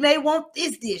kid may want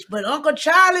this dish, but Uncle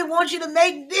Charlie wants you to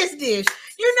make this dish.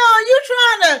 You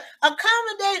trying to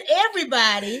accommodate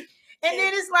everybody, and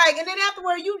then it's like, and then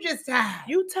afterward, you just tired.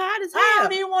 You tired as I hell.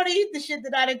 don't even want to eat the shit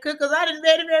that I didn't cook because I didn't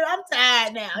made it. I'm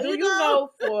tired now. Do you know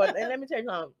and let me tell you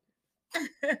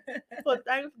something. For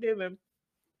Thanksgiving,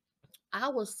 I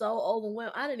was so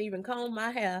overwhelmed. I didn't even comb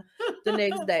my hair the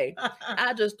next day.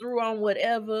 I just threw on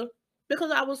whatever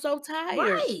because I was so tired.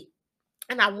 Right.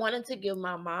 And I wanted to give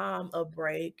my mom a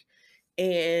break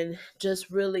and just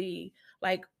really,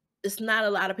 like, it's not a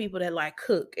lot of people that like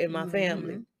cook in my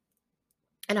family.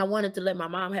 And I wanted to let my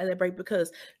mom have that break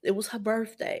because it was her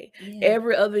birthday. Yeah.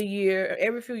 Every other year,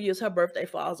 every few years, her birthday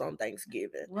falls on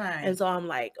Thanksgiving. Right. And so I'm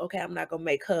like, okay, I'm not going to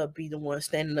make her be the one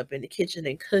standing up in the kitchen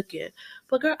and cooking.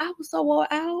 But girl, I was so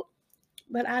wore out.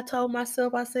 But I told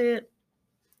myself, I said,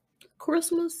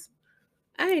 Christmas,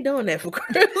 I ain't doing that for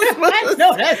Christmas. I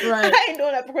know that's right. I ain't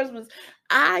doing that for Christmas.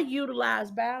 I utilize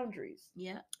boundaries.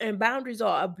 Yeah. And boundaries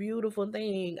are a beautiful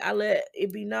thing. I let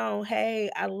it be known,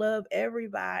 hey, I love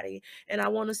everybody and I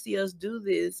want to see us do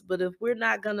this. But if we're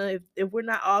not gonna, if we're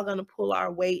not all gonna pull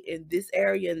our weight in this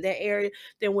area and that area,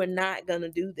 then we're not gonna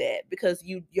do that. Because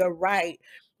you're right.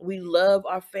 We love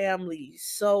our family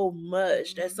so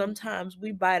much that sometimes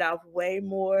we bite off way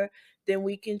more than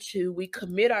we can chew. We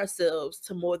commit ourselves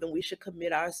to more than we should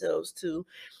commit ourselves to.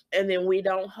 And then we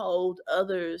don't hold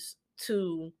others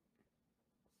to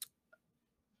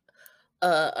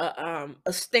a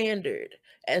standard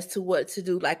as to what to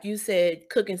do. Like you said,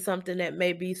 cooking something that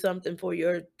may be something for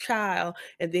your child,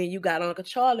 and then you got Uncle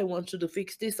Charlie wants you to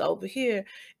fix this over here,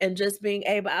 and just being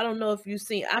able. I don't know if you've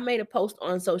seen. I made a post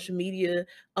on social media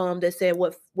that said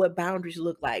what boundaries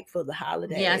look like for the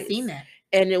holidays. Yeah, I seen that.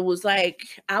 And it was like,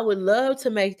 I would love to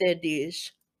make that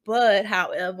dish. But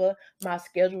however, my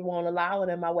schedule won't allow it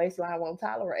and my waistline won't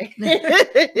tolerate.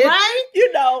 Right?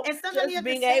 You know, And sometimes you just have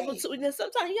being to say, able to, and then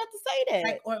sometimes you have to say that.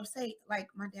 like, or say, like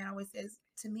my dad always says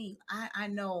to me, I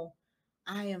know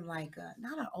I am like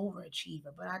not an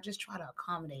overachiever, but I just try to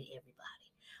accommodate everybody.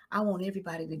 I want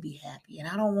everybody to be happy, and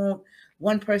I don't want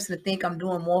one person to think I'm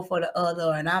doing more for the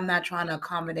other, and I'm not trying to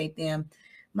accommodate them.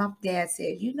 My dad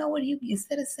said, you know what, you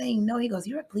instead of saying no, he goes,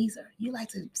 you're a pleaser. You like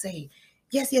to say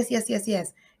yes, yes, yes, yes,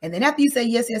 yes. And then after you say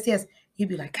yes, yes, yes, you'd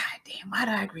be like, God damn, why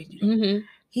did I agree to do that? Mm-hmm.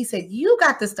 He said, you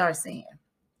got to start saying,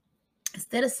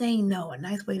 instead of saying no, a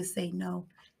nice way to say no,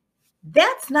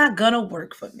 that's not gonna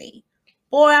work for me.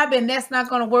 Boy, that's not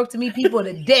gonna work to me, people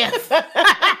to death.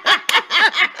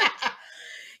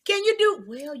 Can you do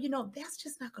well? You know, that's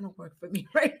just not gonna work for me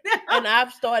right now. And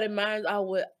I've started mine. I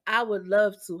would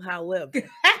love to, however.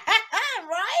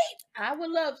 Right? I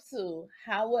would love to,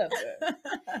 however.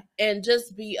 And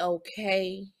just be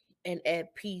okay and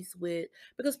at peace with,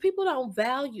 because people only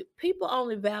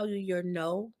value your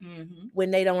no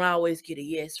when they don't always get a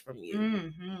yes from you.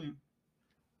 Mm-hmm.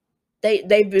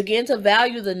 They begin to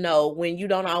value the no when you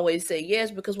don't always say yes,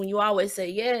 because when you always say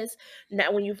yes,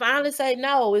 now when you finally say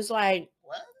no, it's like,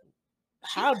 What?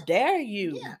 How dare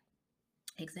you? Yeah.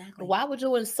 Exactly. Why would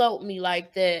you insult me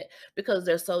like that? Because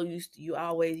they're so used to you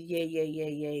always, yeah.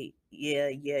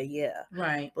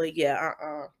 Right. But yeah,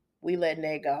 we letting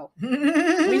that go.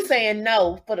 We saying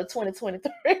no for the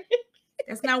 2023.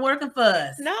 It's not working for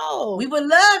us. No. We would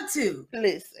love to.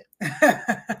 Listen.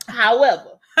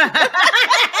 However. In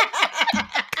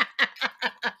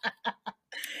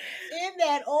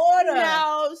that order.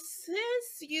 Now,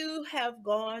 since you have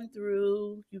gone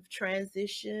through, you've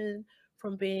transitioned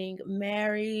from being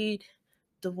married,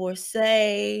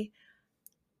 divorcee,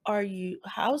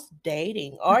 how's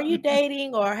dating? Are you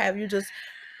dating, or have you just,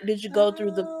 did you go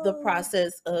through the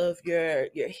process of your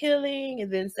healing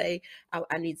and then say,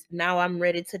 now I'm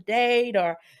ready to date?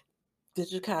 Or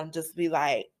did you kind of just be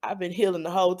like, I've been healing the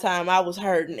whole time I was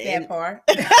hurting? That part.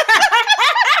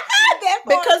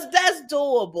 Because that's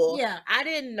doable. Yeah. I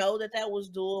didn't know that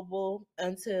was doable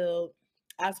until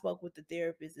I spoke with the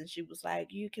therapist, and she was like,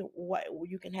 you can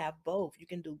have both. You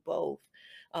can do both.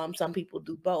 Some people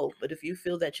do both, but if you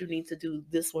feel that you need to do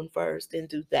this one first, then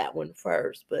do that one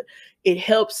first. But it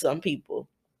helps some people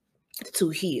to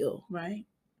heal. Right.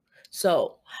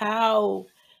 So how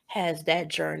has that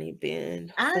journey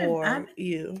been for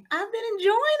you? I've been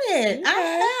enjoying it. Okay. I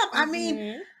have. I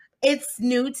mean, it's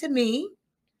new to me.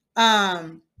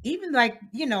 Even like,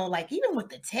 even with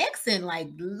the texting, like,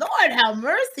 Lord have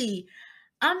mercy,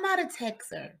 I'm not a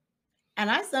texter. And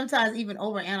I sometimes even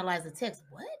overanalyze the text.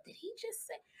 What did he just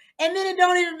say? And then it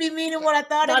don't even be meaning what I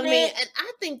thought it meant. And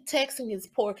I think texting is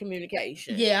poor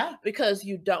communication. Yeah. Because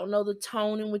you don't know the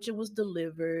tone in which it was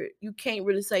delivered. You can't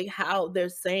really say how they're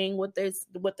saying what they're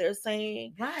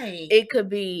saying. Right. It could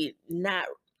be not,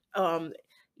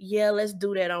 yeah, let's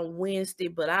do that on Wednesday,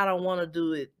 but I don't want to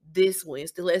do it this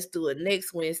Wednesday. Let's do it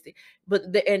next Wednesday. But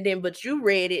you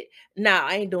read it. Nah,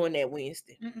 I ain't doing that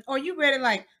Wednesday. Or you read it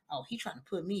like, oh, he trying to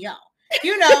put me out.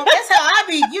 That's how I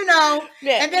be,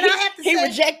 Yeah, and then I have to say, he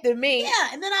rejected me.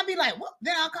 Yeah, and then I'll be like, what?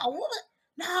 Then I'll call, what?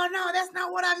 No, that's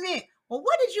not what I meant. Well,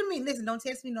 what did you mean? Listen, don't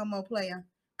text me no more, player.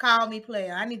 Call me,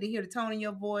 player. I need to hear the tone in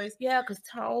your voice. Yeah, because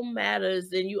tone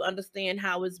matters, and you understand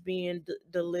how it's being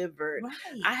delivered.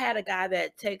 Right. I had a guy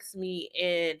that texted me,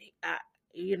 and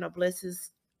bless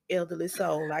his elderly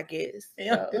soul, I guess.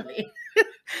 Elderly. I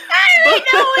already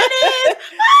know it is.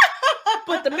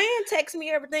 But the man texts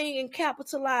me everything in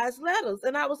capitalized letters,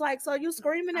 and I was like, "So you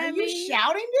screaming at me? Are you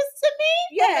shouting this to me?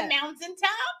 Yeah, from the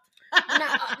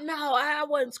mountaintop." No, I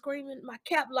wasn't screaming. My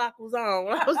cap lock was on.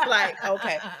 I was like,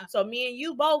 okay. So me and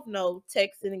you both know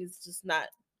texting is just not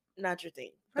not your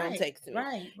thing. Don't Right, text me.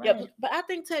 right, Yeah, right. but I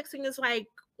think texting is like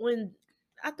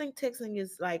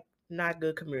like not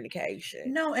good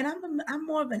communication. No, and I'm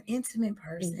more of an intimate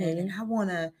person, and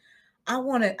Mhm.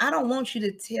 I don't want you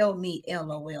to tell me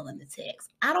LOL in the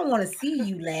text. I don't want to see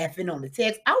you laughing on the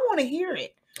text. I want to hear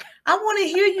it. I want to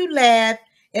hear you laugh.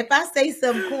 If I say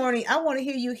something corny, I want to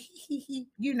hear you to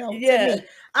Yeah, me.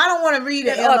 I don't want to read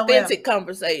that a LOL. authentic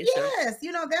conversation. Yes,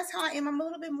 that's how I am. I'm a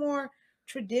little bit more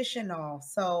traditional.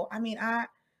 So, I mean,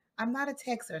 I'm not a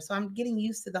texter, so I'm getting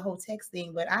used to the whole text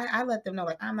thing, but I let them know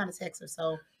like I'm not a texter.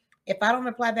 So, if I don't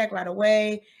reply back right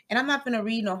away, and I'm not going to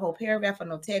read no whole paragraph or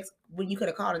no text when you could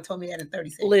have called and told me that in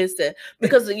 30 seconds. Listen,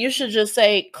 because you should just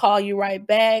say, call you right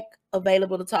back,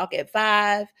 available to talk at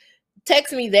 5.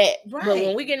 Text me that. Right. But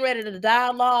when we getting ready to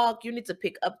dialogue, you need to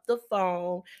pick up the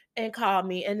phone and call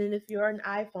me. And then if you're an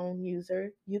iPhone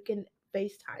user, you can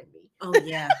FaceTime me. Oh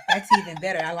yeah, that's even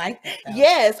better. I like that though.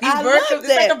 Yes, These I virtual, love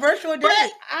it's like that. a virtual date.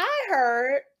 But I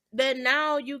heard that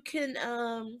now you can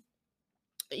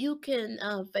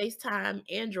FaceTime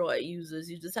Android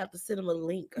users. You just have to send them a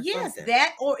link or Yes, something.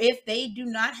 that, or if they do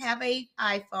not have a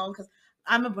iPhone, because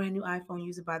I'm a brand new iPhone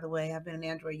user, by the way. I've been an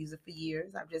Android user for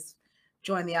years. I've just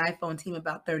joined the iPhone team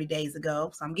about 30 days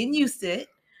ago, so I'm getting used to it.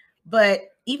 But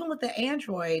even with the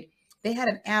Android, they had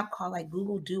an app called like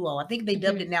Google Duo. I think they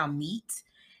dubbed it now Meet.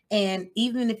 And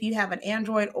even if you have an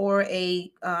Android or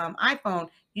a iPhone,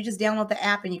 you just download the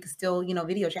app and you can still,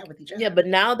 video chat with each other. Yeah, but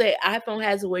now that iPhone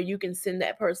has it where you can send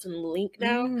that person a link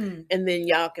now, and then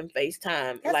y'all can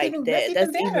FaceTime That's like even, that.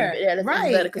 That's even better. That's Right.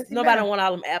 even better because That's even nobody better. want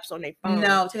all them apps on their phone.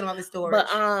 No, taking all the storage. But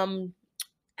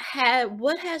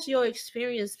what has your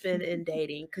experience been in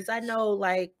dating? Because I know,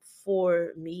 like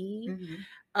for me,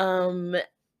 and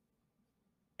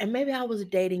maybe I was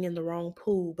dating in the wrong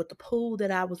pool, but the pool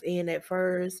that I was in at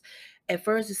first it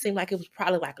seemed like it was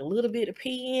probably like a little bit of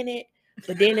pee in it,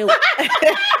 but then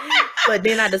but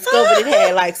then I discovered it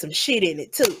had like some shit in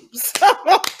it too. So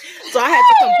I had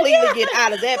to completely get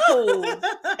out of that pool,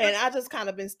 and I just kind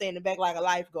of been standing back like a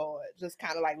lifeguard, just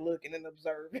kind of like looking and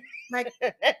observing. Like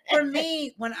for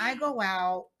me, when I go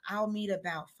out, I'll meet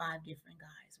about 5 different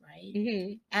guys, right?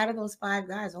 Mm-hmm. Out of those 5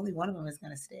 guys, only one of them is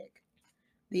gonna stick.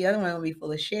 The other one will be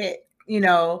full of shit,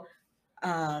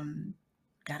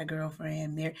 got a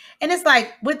girlfriend there. And it's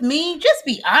like, with me, just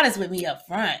be honest with me up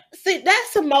front. See,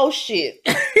 that's the most shit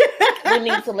we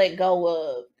need to let go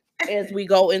of as we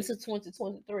go into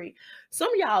 2023.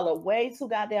 Some of y'all are way too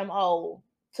goddamn old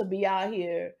to be out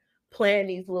here playing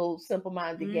these little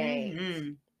simple-minded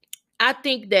games. I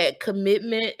think that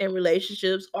commitment and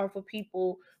relationships are for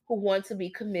people who want to be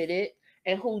committed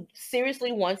and who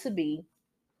seriously want to be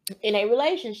in a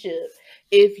relationship.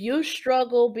 If you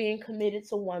struggle being committed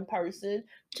to one person,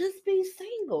 just be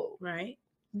single. Right.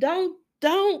 Don't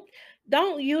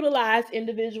utilize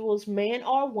individuals, man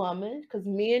or woman, because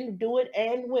men do it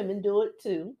and women do it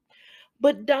too.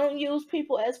 But don't use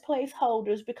people as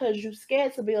placeholders because you're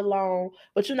scared to be alone,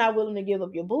 but you're not willing to give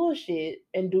up your bullshit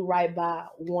and do right by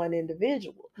one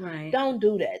individual. Right. Don't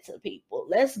do that to people.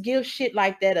 Let's give shit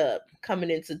like that up coming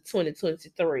into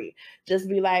 2023. Just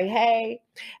be like, hey,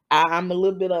 I'm a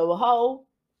little bit of a hoe.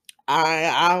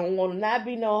 I don't want to not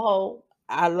be no hoe.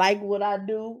 I like what I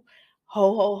do.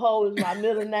 Ho ho ho is my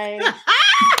middle name.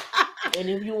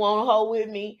 And if you want to hoe with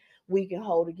me, we can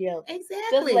hold together. Exactly.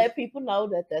 Just let people know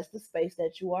that that's the space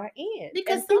that you are in,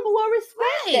 because people will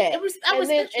respect that.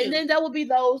 And then there will be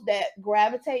those that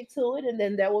gravitate to it, and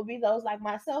then there will be those like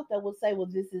myself that will say, "Well,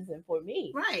 this isn't for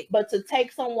me." Right. But to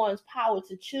take someone's power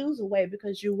to choose away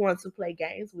because you want to play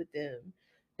games with them,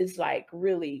 it's like,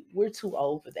 really, we're too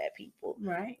old for that, people.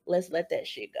 Right. Let's let that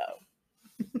shit go.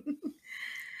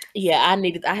 Yeah,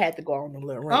 I had to go on a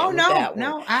little rant with that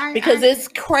one. Because it's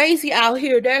crazy out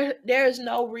here. There is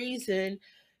no reason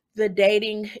the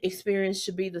dating experience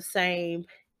should be the same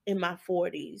in my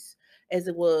 40s as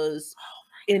it was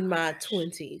in my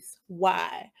 20s.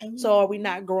 Why? So are we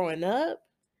not growing up?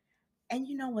 And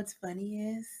you know what's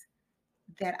funny is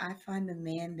that I find the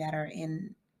men that are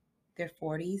in their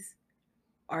 40s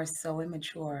are so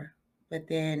immature, but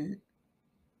then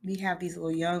we have these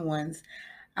little young ones.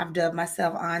 I've dubbed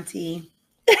myself auntie.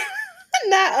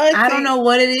 Not auntie. I don't know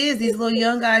what it is. These little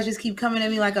young guys just keep coming at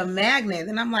me like a magnet.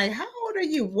 And I'm like, how old are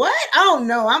you? What? Oh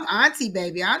no, I'm auntie,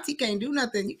 baby. Auntie can't do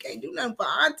nothing. You can't do nothing for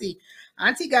auntie.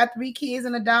 Auntie got 3 kids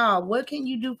and a dog. What can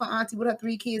you do for auntie with her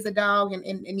 3 kids, a dog,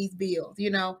 and these bills,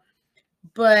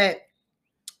 But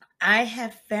I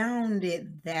have found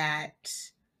it that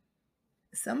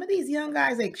some of these young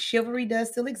guys, like chivalry does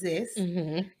still exist.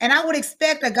 Mm-hmm. And I would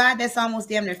expect a guy that's almost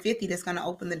damn near 50 that's going to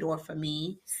open the door for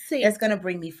me, See, that's going to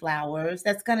bring me flowers,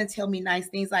 that's going to tell me nice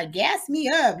things like, gas me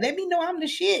up, let me know I'm the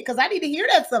shit, because I need to hear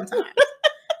that sometimes.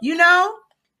 You know?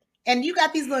 And you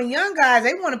got these little young guys,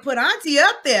 they want to put auntie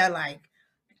up there like,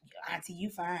 auntie, you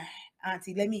fine.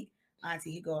 Auntie,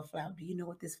 auntie, here go a flower. Do you know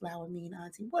what this flower mean,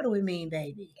 auntie? What do it mean,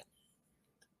 baby?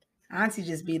 Auntie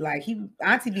just be like,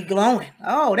 auntie be glowing.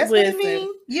 Oh, that's what it listen, mean?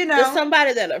 You for know?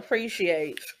 somebody that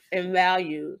appreciates and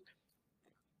values,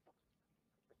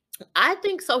 I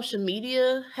think social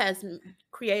media has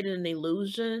created an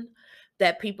illusion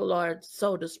that people are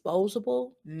so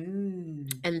disposable.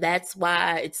 And that's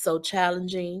why it's so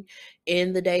challenging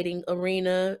in the dating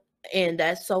arena. And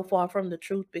that's so far from the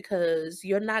truth, because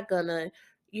you're not gonna,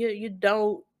 you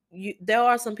don't, there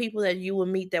are some people that you will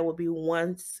meet that will be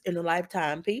once in a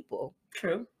lifetime people.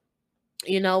 True.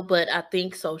 But I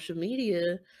think social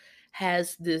media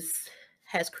has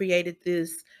created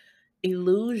this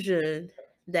illusion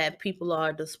that people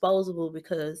are disposable,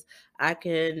 because I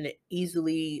can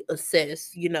easily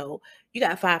assess, you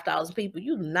got 5,000 people.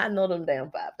 You do not know them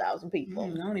damn 5,000 people I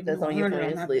don't even that's know on your 100 on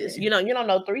friends my list. page. You don't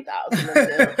know 3,000 of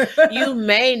them. You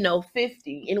may know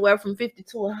 50, anywhere from 50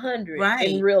 to 100 in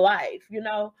Right. real life,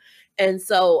 And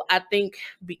so I think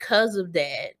because of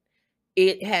that,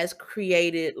 it has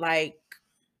created like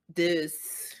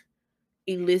this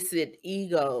illicit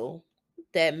ego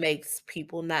that makes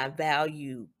people not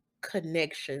value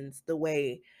connections the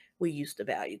way we used to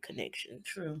value connections.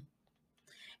 True.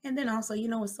 And then also,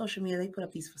 with social media, they put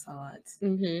up these facades.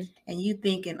 Mm-hmm. And you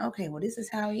thinking, okay, well, this is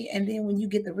how you, and then when you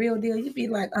get the real deal, you be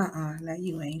like, now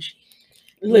you ain't shit.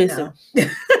 Listen,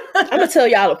 I'm going to tell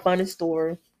y'all a funny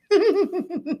story.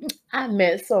 I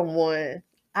met someone.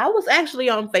 I was actually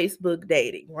on Facebook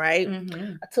dating, right?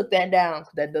 Mm-hmm. I took that down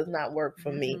because that does not work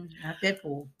for me. Not that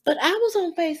fool. But I was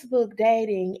on Facebook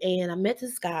dating, and I met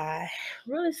this guy,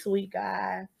 really sweet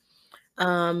guy.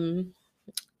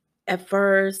 At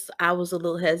first, I was a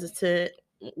little hesitant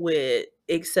with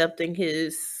accepting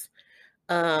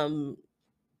um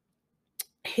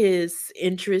his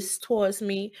interest towards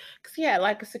me, because he had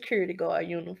like a security guard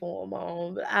uniform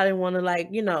on, but I didn't want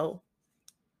to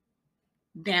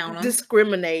down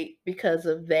discriminate because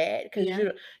of that, because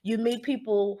Yeah. you meet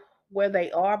people where they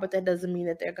are, but that doesn't mean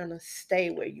that they're gonna stay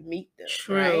where you meet them.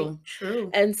 Right? True.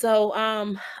 And so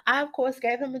I of course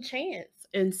gave him a chance.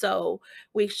 And so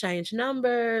we exchanged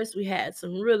numbers. We had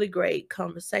some really great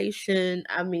conversation.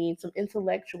 I mean, some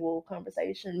intellectual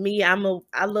conversation.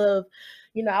 I love,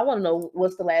 I want to know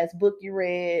what's the last book you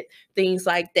read, things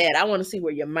like that. I want to see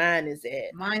where your mind is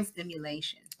at. Mind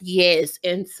stimulation. Yes.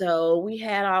 And so we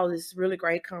had all this really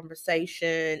great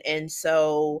conversation. And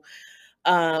so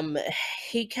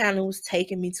he kind of was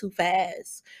taking me too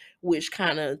fast, which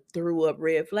kind of threw up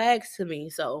red flags to me.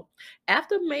 So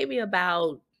after maybe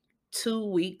about 2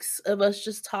 weeks of us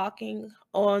just talking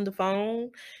on the phone,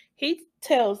 he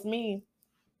tells me,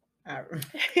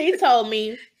 he told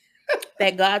me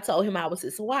that God told him I was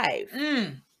his wife.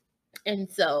 And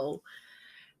so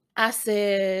I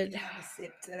said,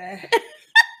 sip to that.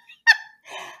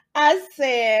 I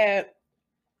said,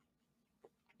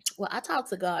 well, I talked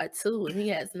to God too, and he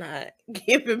has not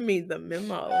given me the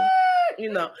memo.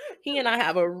 He and I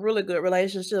have a really good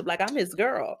relationship. Like, I'm his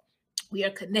girl. We are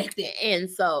connected. And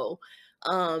so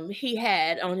he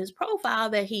had on his profile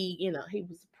that he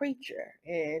was a preacher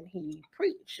and he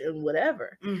preached and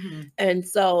whatever. Mm-hmm. And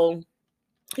so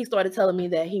he started telling me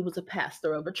that he was a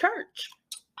pastor of a church.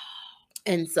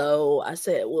 And so I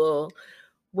said, well,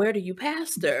 where do you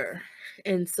pastor?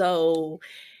 And so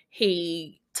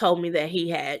he told me that he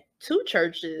had 2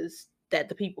 churches that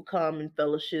the people come and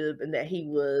fellowship, and that he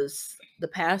was the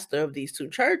pastor of these 2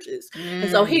 churches. And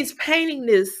so he's painting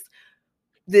this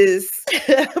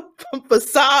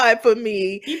facade for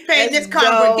me. He painting this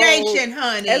congregation,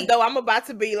 honey, as though I'm about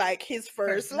to be like his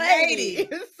first lady.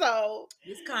 So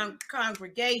this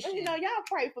congregation, y'all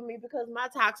pray for me, because my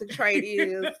toxic trait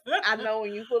is I know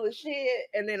when you full of shit,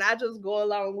 and then I just go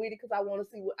along with it because I want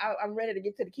to see what I'm ready to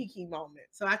get to the Kiki moment,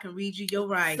 so I can read you your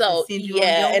rights. So and send you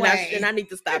on your way. and I need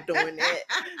to stop doing that.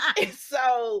 And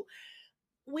so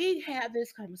we had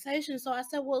this conversation. So I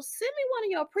said, well, send me one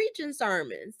of your preaching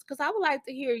sermons, because I would like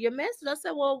to hear your message. I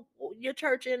said, well, your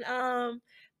church in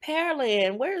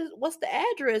Pearland, what's the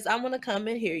address? I want to come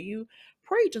and hear you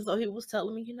preach. And so he was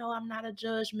telling me, I'm not a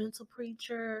judgmental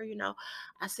preacher.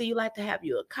 I see you like to have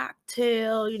you a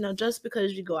cocktail. Just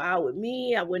because you go out with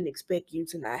me, I wouldn't expect you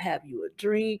to not have you a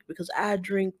drink, because I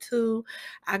drink too.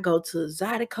 I go to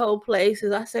Zydeco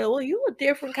places. I said, well, you a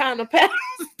different kind of pastor.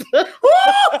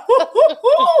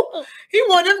 He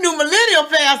one of them new millennial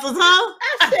pastors, huh?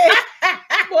 I said,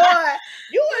 boy,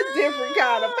 you a different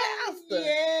kind of pastor.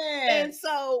 Yeah. And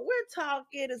so we're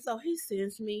talking, and so he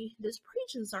sends me this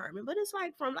preaching sermon, but it's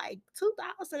like from like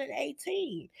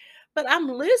 2018. But I'm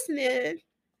listening,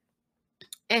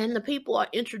 and the people are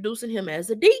introducing him as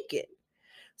a deacon.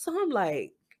 So I'm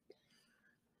like,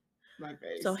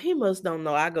 so he must don't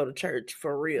know I go to church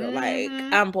for real. Like,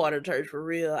 I'm part of church for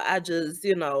real. I just,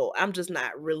 I'm just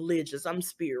not religious. I'm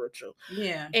spiritual.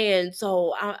 Yeah. And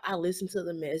so I listened to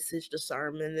the message, the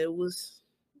sermon. It was,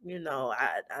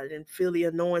 I didn't feel the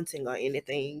anointing or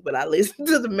anything, but I listened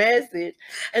to the message.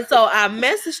 And so I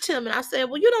messaged him and I said,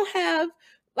 well, you don't have,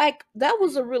 like, that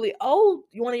was a really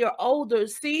one of your older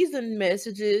seasoned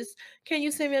messages. Can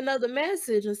you send me another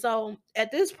message? And so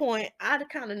at this point, I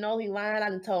kind of know he lying. I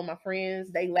done told my friends,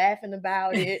 they laughing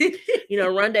about it.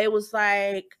 Runday was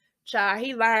like, child,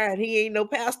 he lying. He ain't no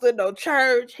pastor, no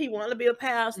church. He want to be a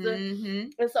pastor.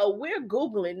 And so we're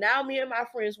Googling. Now me and my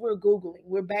friends, we're Googling.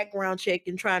 We're background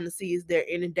checking, trying to see is there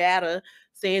any data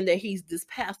saying that he's this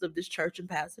pastor of this church in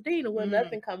Pasadena. Well,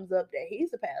 nothing comes up that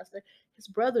he's a pastor. His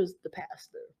brother's the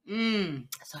pastor.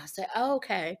 So I said, oh,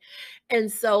 okay.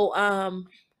 And so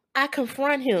I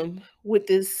confront him with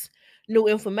this new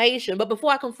information. But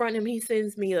before I confront him, he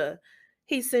sends me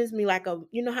like a,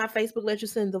 how Facebook lets you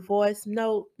send the voice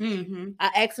note?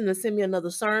 I asked him to send me another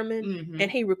sermon,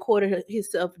 and he recorded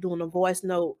himself doing a voice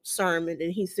note sermon,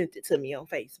 and he sent it to me on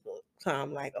Facebook. So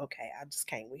I'm like, okay, I just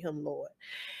came with him, Lord.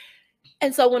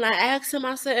 And so when I asked him,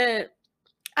 I said,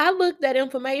 I looked that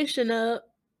information up,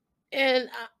 and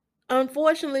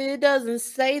unfortunately, it doesn't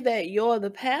say that you're the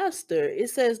pastor. It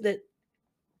says that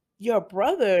your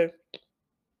brother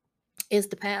is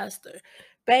the pastor.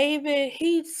 Baby,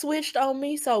 he switched on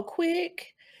me so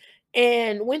quick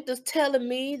and went to telling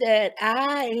me that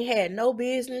I had no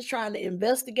business trying to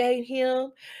investigate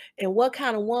him, and what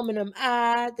kind of woman am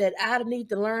I, that I need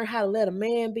to learn how to let a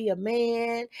man be a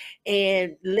man,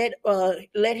 and let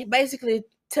him, basically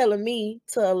telling me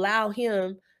to allow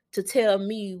him to tell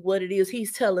me what it is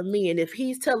he's telling me. And if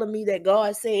he's telling me that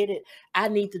God said it, I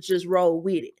need to just roll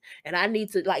with it, and I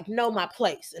need to know my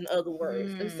place, in other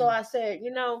words. And so I said,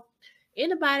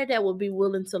 anybody that would be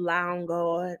willing to lie on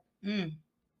God,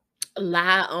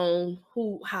 lie on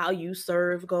how you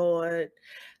serve God,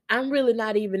 I'm really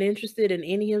not even interested in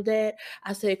any of that.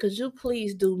 I said, could you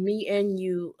please do me and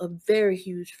you a very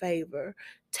huge favor?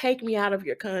 Take me out of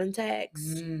your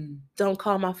contacts. Don't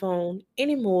call my phone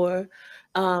anymore.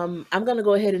 I'm going to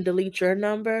go ahead and delete your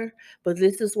number, but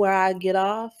this is where I get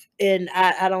off, and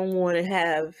I don't want to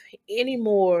have any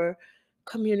more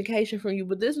communication from you.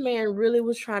 But this man really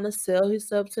was trying to sell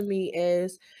himself to me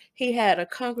as he had a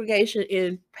congregation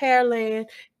in Pearland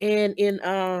and in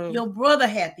your brother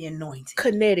had the anointing.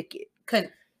 Connecticut.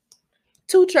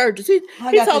 Two churches. He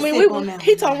told me we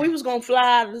was gonna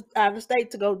fly out of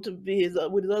state to go to his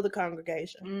with his other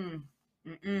congregation.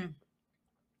 I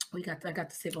got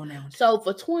to sip on that one. So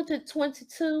for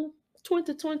 2022,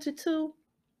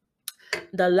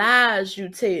 the lies you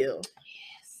tell,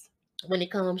 when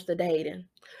it comes to dating,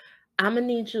 I'm gonna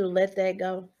need you to let that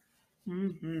go.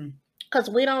 Because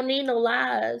we don't need no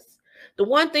lies. The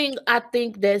one thing I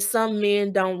think that some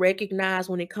men don't recognize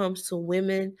when it comes to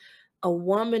women, a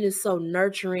woman is so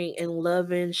nurturing and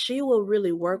loving. She will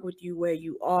really work with you where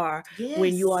you are,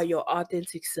 when you are your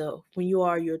authentic self, when you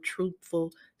are your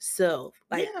truthful self.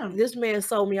 Like, this man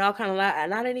sold me all kind of lies,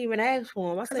 and I didn't even ask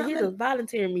for him. I said, he just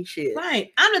volunteering me shit.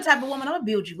 Right. I'm the type of woman, I'm going to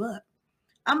build you up.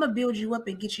 I'm going to build you up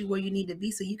and get you where you need to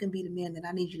be so you can be the man that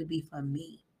I need you to be for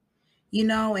me.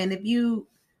 And if you...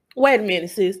 Wait a minute,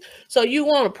 sis. So you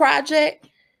want a project?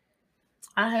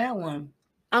 I had one.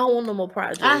 I don't want no more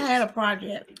projects. I had a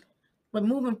project. But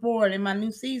moving forward in my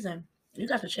new season, you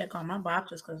got to check on my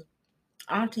boxes, because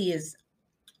Auntie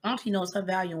knows her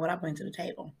value and what I bring to the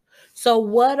table. So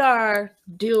what are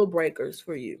deal breakers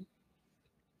for you?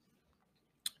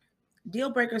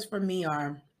 Deal breakers for me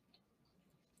are,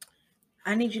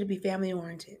 I need you to be family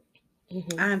oriented.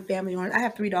 I'm family oriented. I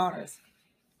have 3 daughters.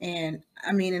 And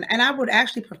I mean, and I would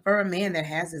actually prefer a man that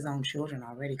has his own children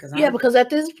already. Because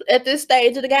at this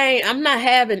stage of the game, I'm not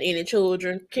having any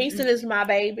children. Kingston is my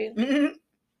baby.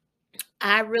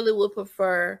 I really would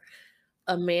prefer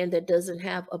a man that doesn't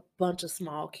have a bunch of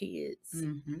small kids,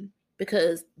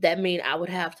 because that mean I would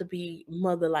have to be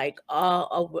mother like all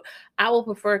over. I would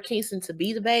prefer Kingston to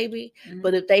be the baby,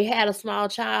 but if they had a small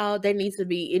child, it needs to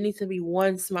be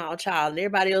one small child, and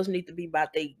everybody else needs to be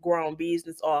about their grown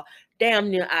business or damn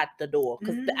near out the door,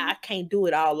 because I can't do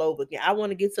it all over again. I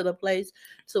want to get to the place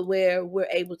to where we're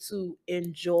able to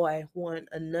enjoy one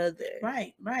another.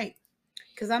 Right.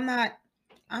 Because I'm not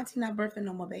auntie, not birthing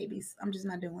no more babies. I'm just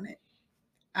not doing it.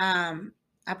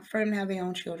 I prefer them to have their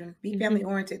own children. Be family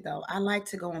oriented though. I like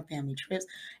to go on family trips.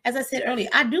 As I said earlier,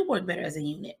 I do work better as a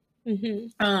unit.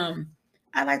 I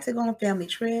like to go on family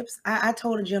trips. I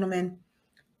told a gentleman,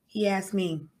 he asked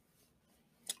me,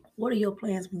 "What are your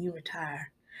plans when you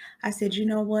retire?" I said, "You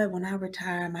know what? When I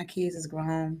retire, my kids is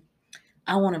grown.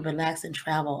 I want to relax and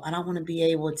travel, and I want to be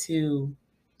able to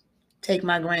take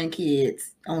my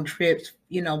grandkids on trips,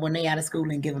 when they out of school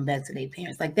and give them back to their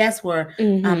parents. Like that's where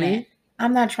I'm at.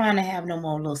 I'm not trying to have no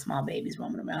more little small babies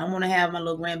roaming around. I want to have my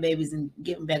little grandbabies and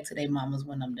give them back to their mamas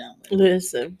when I'm done with them."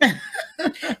 Listen,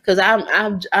 because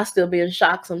I still be in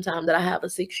shock sometimes that I have a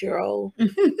 6-year-old.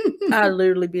 I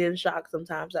literally be in shock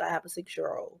sometimes that I have a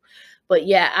 6-year-old. But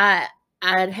yeah,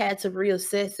 I had to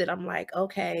reassess it. I'm like,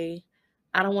 okay,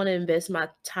 I don't want to invest my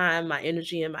time, my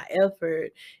energy, and my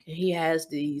effort. And he has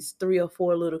these 3 or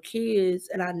 4 little kids,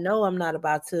 and I know I'm not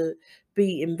about to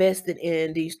be invested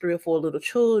in these 3 or 4 little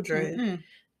children.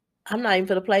 I'm not even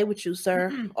gonna play with you,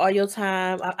 sir. All your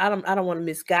time, I don't want to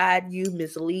misguide you,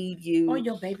 mislead you, or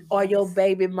your baby mamas, or your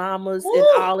baby mamas, Woo!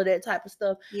 and all of that type of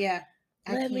stuff. Yeah,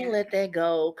 let me let that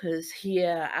go, cause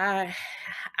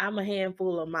I'm a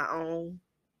handful of my own.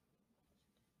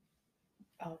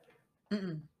 Oh, yeah,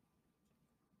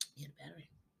 the battery.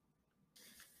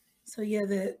 So yeah,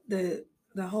 the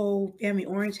whole family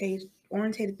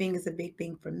orientated thing is a big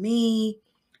thing for me.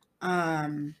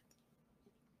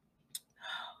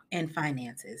 And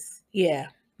finances. Yeah.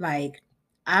 Like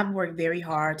I've worked very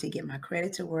hard to get my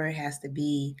credit to where it has to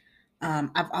be.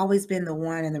 I've always been the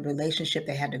one in the relationship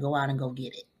that had to go out and go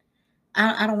get it.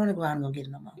 I don't want to go out and go get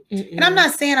it no more. And I'm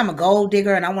not saying I'm a gold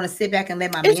digger and I want to sit back and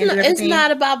let my man do everything. It's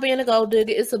not about being a gold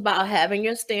digger. It's about having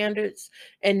your standards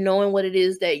and knowing what it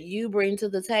is that you bring to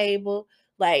the table.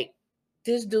 Like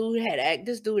this dude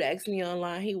asked me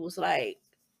online. He was like,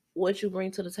 "What you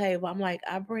bring to the table?" I'm like,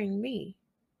 "I bring me."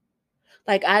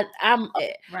 Like right.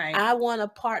 I want a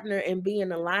partner and be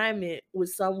in alignment with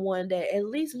someone that at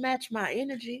least match my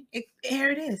energy.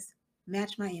 Here it is.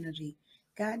 Match my energy.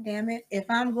 God damn it. If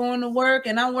I'm going to work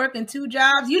and I'm working 2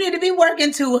 jobs, you need to be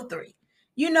working 2 or 3.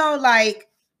 Like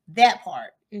that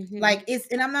part. Like it's,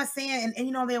 and I'm not saying,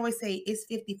 and they always say it's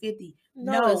 50-50.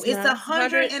 No, it's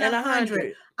 100 and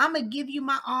 100. I'm gonna give you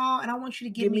my all, and I want you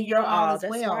to give me your all as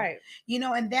well. Right.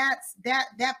 And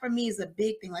that for me is a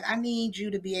big thing. Like I need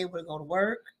you to be able to go to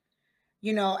work.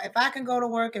 If I can go to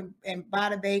work and buy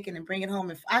the bacon and bring it home,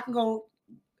 if I can go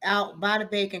out, buy the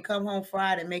bacon, come home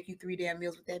Friday and make you 3 damn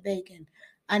meals with that bacon,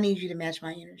 I need you to match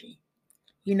my energy.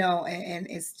 And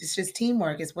it's just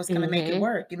teamwork. It's what's going to make it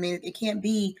work. I mean, it can't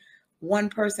be one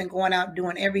person going out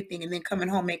doing everything and then coming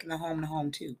home making the home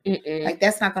too. Like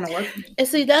that's not going to work for me. And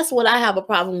see, that's what I have a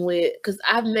problem with, because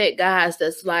I've met guys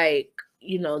that's like,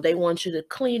 they want you to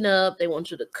clean up, they want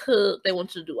you to cook, they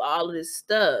want you to do all of this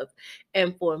stuff.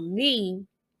 And for me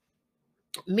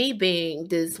being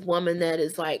this woman that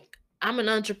is like, I'm an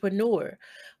entrepreneur.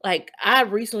 Like I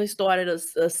recently started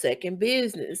a second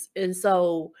business. And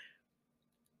so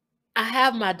I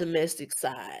have my domestic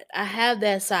side. I have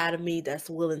that side of me that's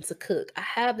willing to cook. I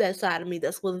have that side of me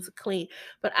that's willing to clean.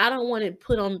 But I don't want it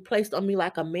placed on me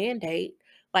like a mandate.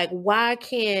 Like, why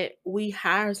can't we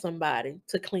hire somebody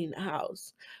to clean the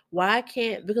house? Why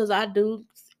can't, because I do,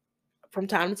 from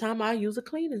time to time, I use a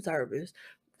cleaning service.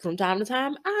 From time to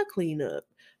time, I clean up.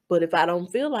 But if I don't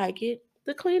feel like it,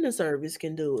 the cleaning service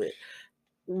can do it.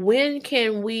 When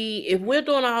can we, if we're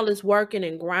doing all this working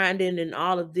and grinding and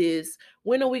all of this,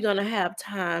 when are we going to have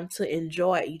time to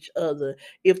enjoy each other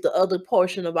if the other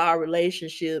portion of our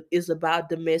relationship is about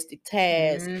domestic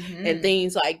tasks and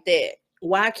things like that?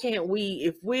 Why can't we,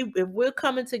 if we're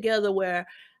coming together where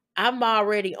I'm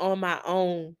already on my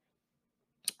own,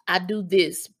 I do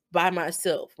this by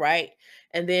myself, right?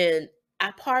 And then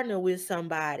I partner with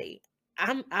somebody.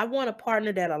 I want a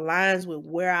partner that aligns with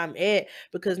where I'm at,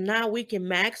 because now we can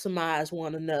maximize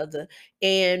one another.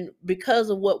 And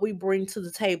because of what we bring to the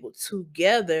table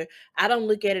together, I don't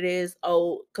look at it as,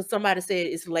 because somebody said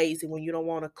it's lazy when you don't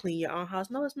want to clean your own house.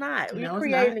 No, it's not. You're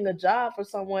creating a job for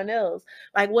someone else.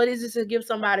 Like, what is it to give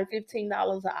somebody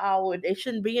 $15 an hour? They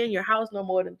shouldn't be in your house no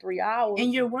more than 3 hours.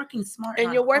 And you're working smart.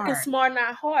 And you're working smart,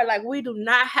 not hard. Like, we do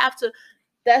not have to.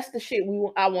 That's the shit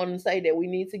I want to say that we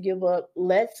need to give up.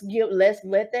 Let's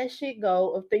let that shit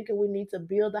go of thinking we need to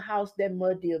build a house that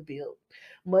Muddy built.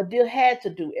 Muddy had to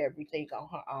do everything on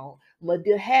her own.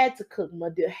 Muddy had to cook.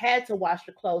 Muddy had to wash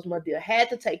the clothes. Muddy had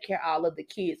to take care of all of the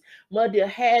kids. Muddy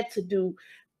had to do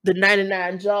the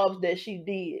 99 jobs that she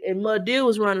did. And Muddy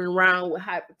was running around with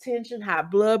hypertension, high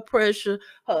blood pressure.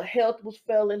 Her health was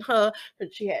failing her.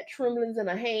 And she had tremblings in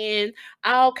her hand,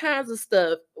 all kinds of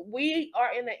stuff. We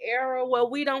are in an era where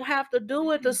we don't have to do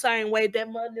it the same way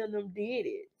that Mother and them did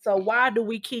it. So why do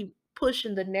we keep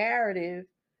pushing the narrative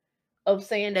of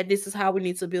saying that this is how we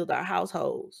need to build our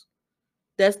households?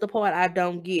 That's the part I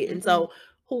don't get. And so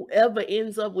whoever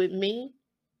ends up with me,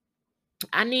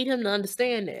 I need him to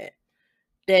understand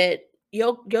that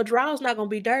your drawers not gonna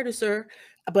be dirty, sir,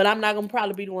 but I'm not gonna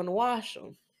probably be the one to wash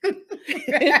them. But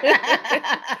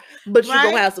you're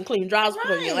gonna have some clean drawers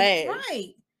put on your ass.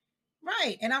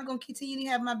 Right. And I'm gonna continue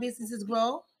to have my businesses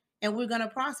grow, and we're gonna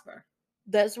prosper.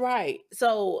 That's right.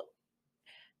 So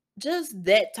just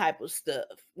that type of stuff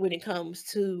when it comes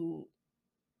to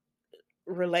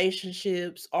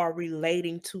relationships or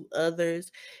relating to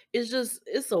others,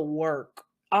 it's a work.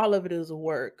 All of it is a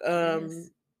work.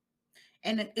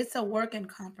 And it's a work in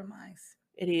compromise.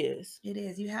 It is. It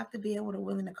is. You have to be able to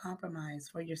willing to compromise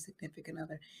for your significant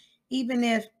other. Even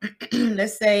if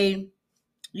let's say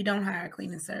you don't hire a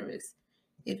cleaning service.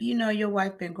 If you know your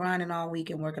wife been grinding all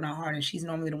week and working all hard and she's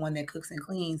normally the one that cooks and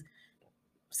cleans,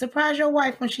 surprise your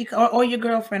wife when she or your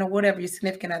girlfriend or whatever, your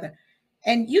significant other,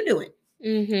 and you do it.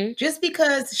 Mm-hmm. Just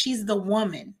because she's the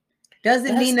woman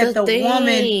doesn't mean That's that the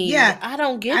woman. Yeah, I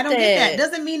don't get that.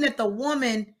 Doesn't mean that the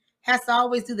woman has to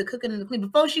always do the cooking and the cleaning.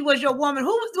 Before she was your woman, who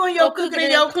was doing your cooking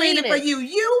and your cleaning for you?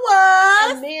 You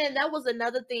was. And then that was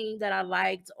another thing that I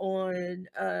liked on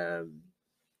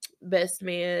Best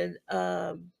Man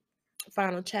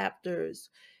Final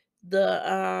Chapters.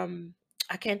 I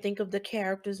can't think of the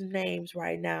characters' names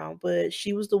right now, but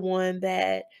she was the one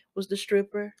that was the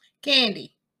stripper.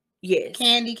 Candy. Yes.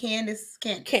 Candace.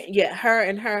 Yeah, her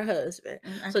and her husband.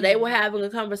 So they were having a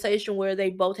conversation where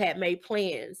they both had made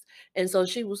plans. And so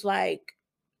she was like,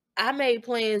 I made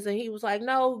plans, and he was like,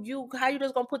 no, how you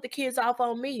just gonna put the kids off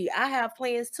on me? I have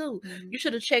plans too. You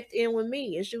should have checked in with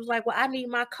me. And she was like, well, I need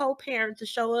my co-parent to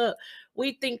show up.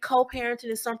 We think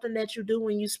co-parenting is something that you do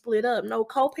when you split up. No,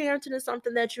 co-parenting is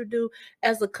something that you do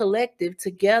as a collective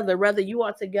together, whether you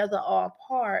are together or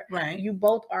apart. Right. You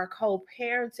both are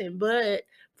co-parenting. But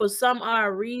for some odd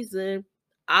reason,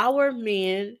 our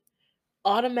men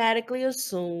automatically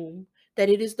assume that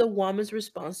it is the woman's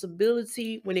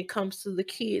responsibility when it comes to the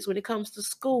kids. When it comes to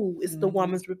school, it's the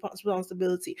woman's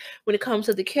responsibility. When it comes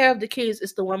to the care of the kids,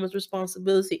 it's the woman's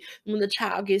responsibility. When the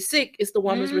child gets sick, it's the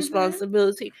woman's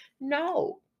responsibility.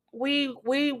 No. We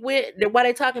went, why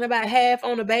they talking about half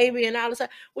on the baby and all this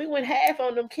stuff? We went half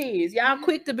on them kids. Y'all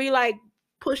quick to be like,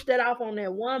 push that off on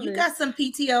that woman. You got some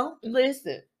PTO.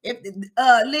 Listen.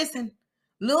 Listen,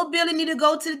 little Billy need to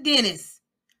go to the dentist.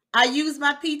 I used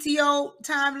my PTO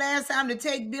time last time to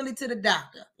take Billy to the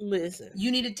doctor. Listen. You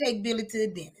need to take Billy to the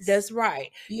dentist. That's right.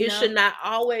 It should not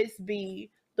always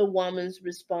be the woman's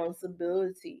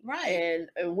responsibility. Right.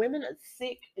 And women are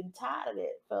sick and tired of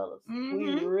that, fellas.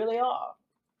 We really are.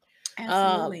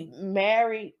 Absolutely.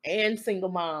 Married and single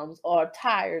moms are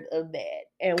tired of that.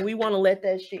 And we want to let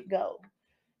that shit go.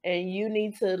 And you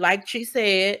need to, like she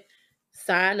said,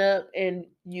 sign up and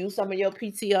use some of your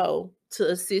PTO to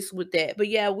assist with that. But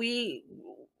yeah,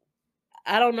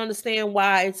 I don't understand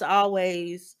why it's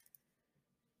always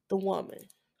the woman.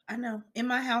 I know. In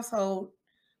my household,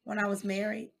 when I was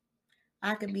married,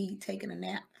 I could be taking a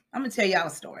nap. I'm going to tell y'all a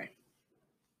story.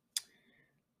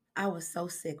 I was so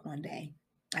sick one day.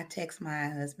 I text my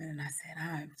husband and I said,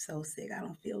 I'm so sick. I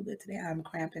don't feel good today. I'm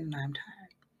cramping and I'm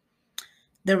tired.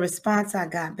 The response I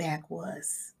got back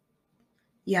was,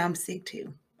 yeah, I'm sick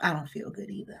too. I don't feel good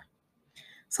either.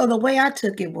 So the way I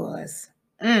took it was,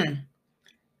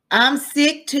 I'm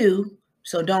sick too.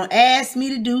 So don't ask me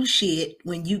to do shit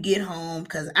when you get home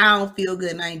because I don't feel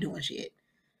good and I ain't doing shit.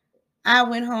 I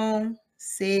went home,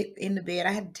 sit in the bed.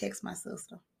 I had to text my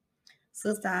sister.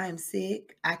 Sister, I am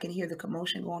sick. I can hear the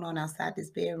commotion going on outside this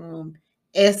bedroom.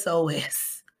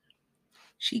 SOS.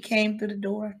 She came through the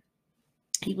door.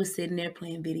 He was sitting there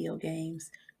playing video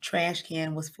games. Trash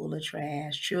can was full of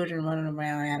trash. Children running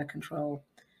around out of control.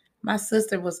 My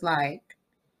sister was like,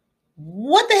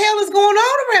 what the hell is going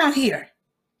on around here?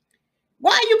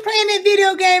 Why are you playing that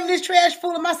video game? This trash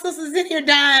full of my sister's in here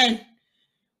dying.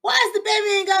 Why is the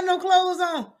baby ain't got no clothes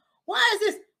on? Why is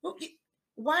this?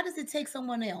 Why does it take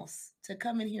someone else to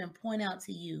come in here and point out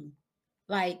to you?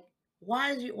 Like,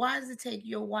 why does it take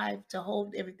your wife to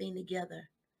hold everything together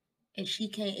and she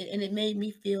can't, and it made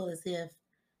me feel as if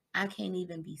I can't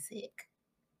even be sick.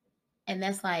 And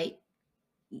that's like,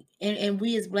 and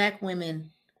we as Black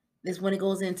women, is when it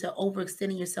goes into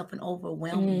overextending yourself and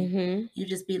overwhelming. Mm-hmm. You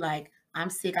just be like, I'm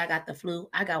sick, I got the flu,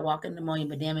 I got walking pneumonia,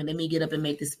 but damn it, let me get up and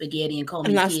make the spaghetti and comb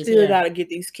And these I kids' still hair. got to get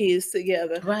these kids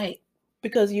together. Right.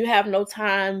 Because you have no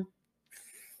time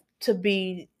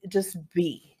to just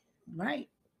be. Right.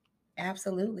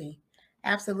 Absolutely.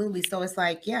 Absolutely. So it's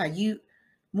like, yeah, you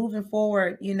moving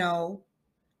forward, you know,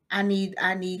 I need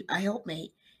a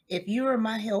helpmate. If you're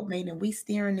my helpmate and we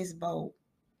steering this boat,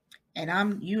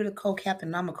 and you're the co-captain,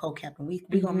 and I'm a co-captain, we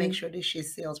gonna make sure this shit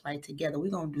sails right together.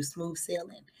 We're gonna do smooth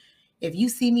sailing. If you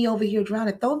see me over here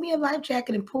drowning, throw me a life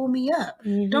jacket and pull me up.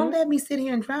 Don't let me sit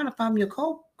here and drown if I'm your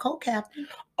co-captain.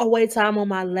 Or wait till I'm on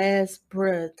my last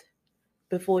breath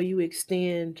before you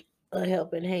extend a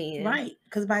helping hand. Right.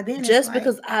 Because by then, just it's like,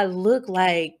 because I look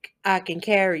like I can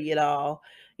carry it all,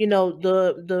 you know,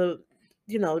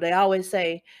 they always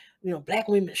say, Black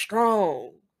women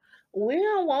strong. We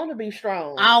don't want to be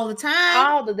strong all the time,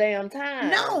 all the damn time.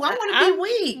 No, I want to be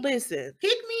weak. Listen,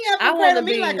 pick me up and cradle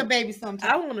me like a baby sometimes.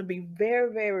 I want to be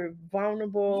very, very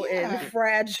vulnerable and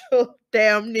fragile,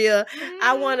 damn near.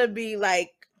 I want to be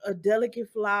like a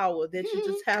delicate flower that you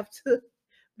just have to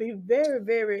be very,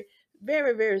 very,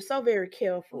 very, very, so very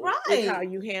careful with how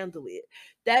you handle it.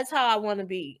 That's how I want to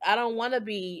be. I don't want to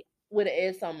be with an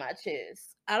S on my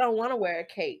chest. I don't want to wear a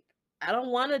cape. I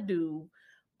don't want to do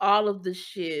all of the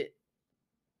shit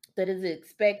that is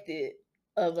expected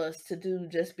of us to do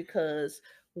just because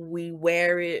we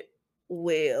wear it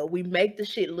well. We make the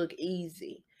shit look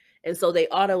easy. And so they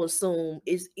auto assume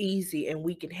it's easy and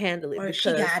we can handle it. Or because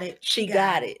she got it. She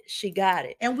got it. She got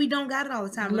it. And we don't got it all the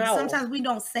time. No. Sometimes we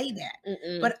don't say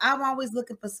that. But I'm always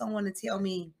looking for someone to tell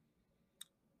me,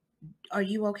 are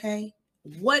you okay?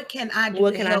 What can I do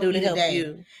to help you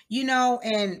today? You know,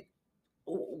 and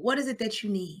what is it that you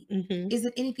need? Is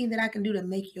it anything that I can do to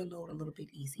make your load a little bit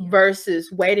easier?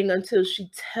 Versus waiting until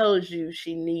she tells you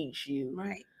she needs you.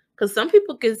 Right. Because some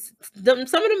people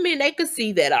some of the men, they could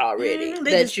see that already,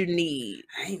 that you need.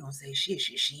 I ain't gonna say shit.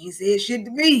 She ain't said shit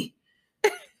to me.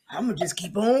 I'm gonna just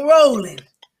keep on rolling.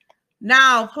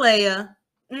 Now, player,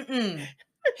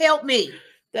 help me.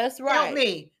 That's right. Help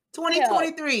me.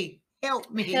 2023, help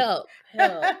me. Help.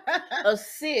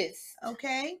 Assist.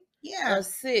 Okay. Yeah.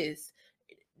 Assist.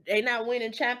 They not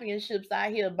winning championships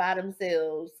out here by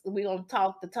themselves. We gonna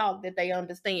talk the talk that they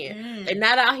understand. They're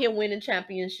not out here winning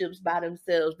championships by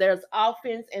themselves. There's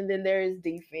offense and then there is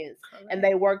defense. Correct. And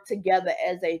they work together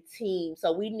as a team.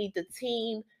 So we need the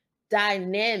team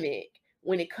dynamic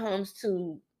when it comes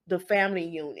to the family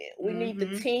unit. We need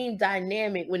the team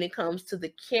dynamic when it comes to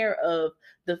the care of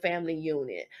the family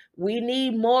unit. We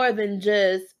need more than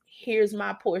just, here's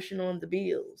my portion on the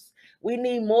bills. We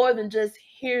need more than just,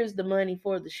 here's the money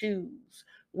for the shoes.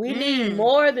 We need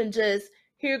more than just,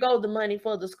 here goes the money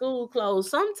for the school clothes.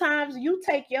 Sometimes you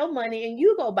take your money and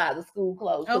you go buy the school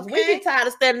clothes. Because we get tired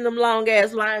of standing them long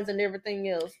ass lines and everything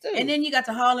else too. And then you got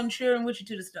to haul them cheering with you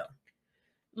to the store.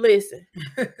 Listen.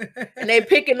 And they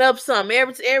picking up something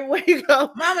everywhere you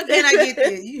go. Mama, can I get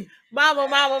there? Mama.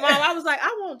 I was like,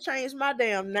 I won't change my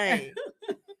damn name.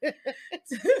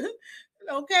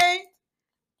 Okay.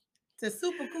 To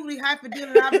super coolie hyper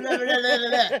dealer. Something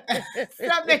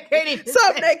they can't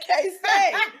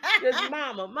say. Just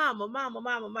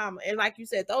mama. And like you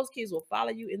said, those kids will follow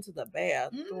you into the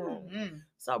bathroom.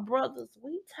 So brothers,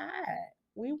 we tired.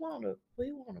 We wanna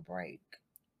break.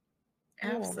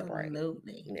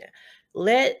 Absolutely. Yeah.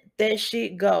 Let that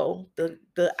shit go.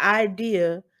 The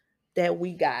idea that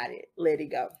we got it. Let it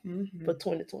go for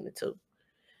 2022.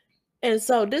 And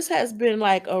so this has been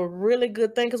like a really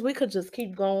good thing because we could just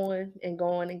keep going and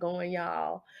going and going,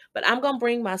 y'all. But I'm going to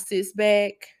bring my sis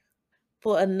back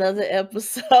for another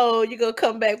episode. You're going to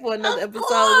come back for another episode with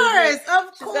me. Of course.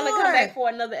 She's going to come back for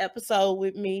another episode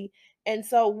with me. And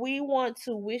so we want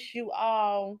to wish you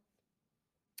all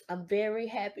a very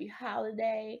happy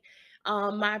holiday.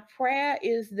 My prayer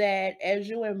is that as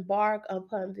you embark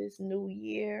upon this new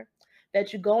year,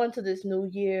 that you go into this new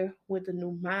year with a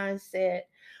new mindset,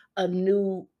 a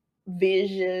new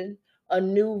vision, a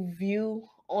new view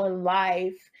on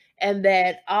life, and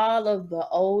that all of the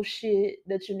old shit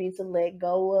that you need to let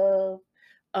go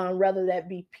of, whether that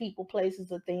be people,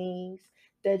 places, or things,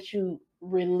 that you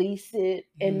release it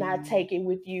and not take it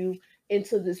with you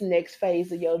into this next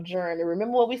phase of your journey.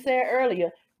 Remember what we said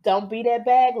earlier. Don't be that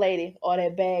bag lady or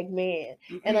that bag man.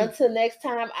 And until next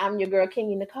time, I'm your girl,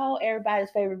 Kingy Nicole,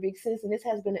 everybody's favorite big sis. And this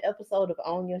has been an episode of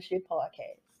Own Your Shit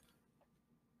Podcast.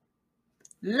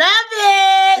 Love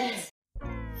it!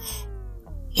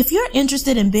 If you're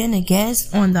interested in being a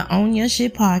guest on the Own Your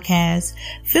Shit podcast,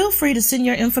 feel free to send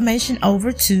your information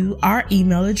over to our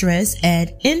email address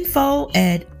at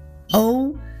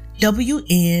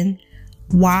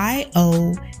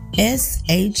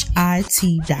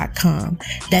info@ownyshit.com.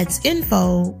 That's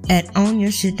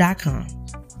info@ownyourshit.com.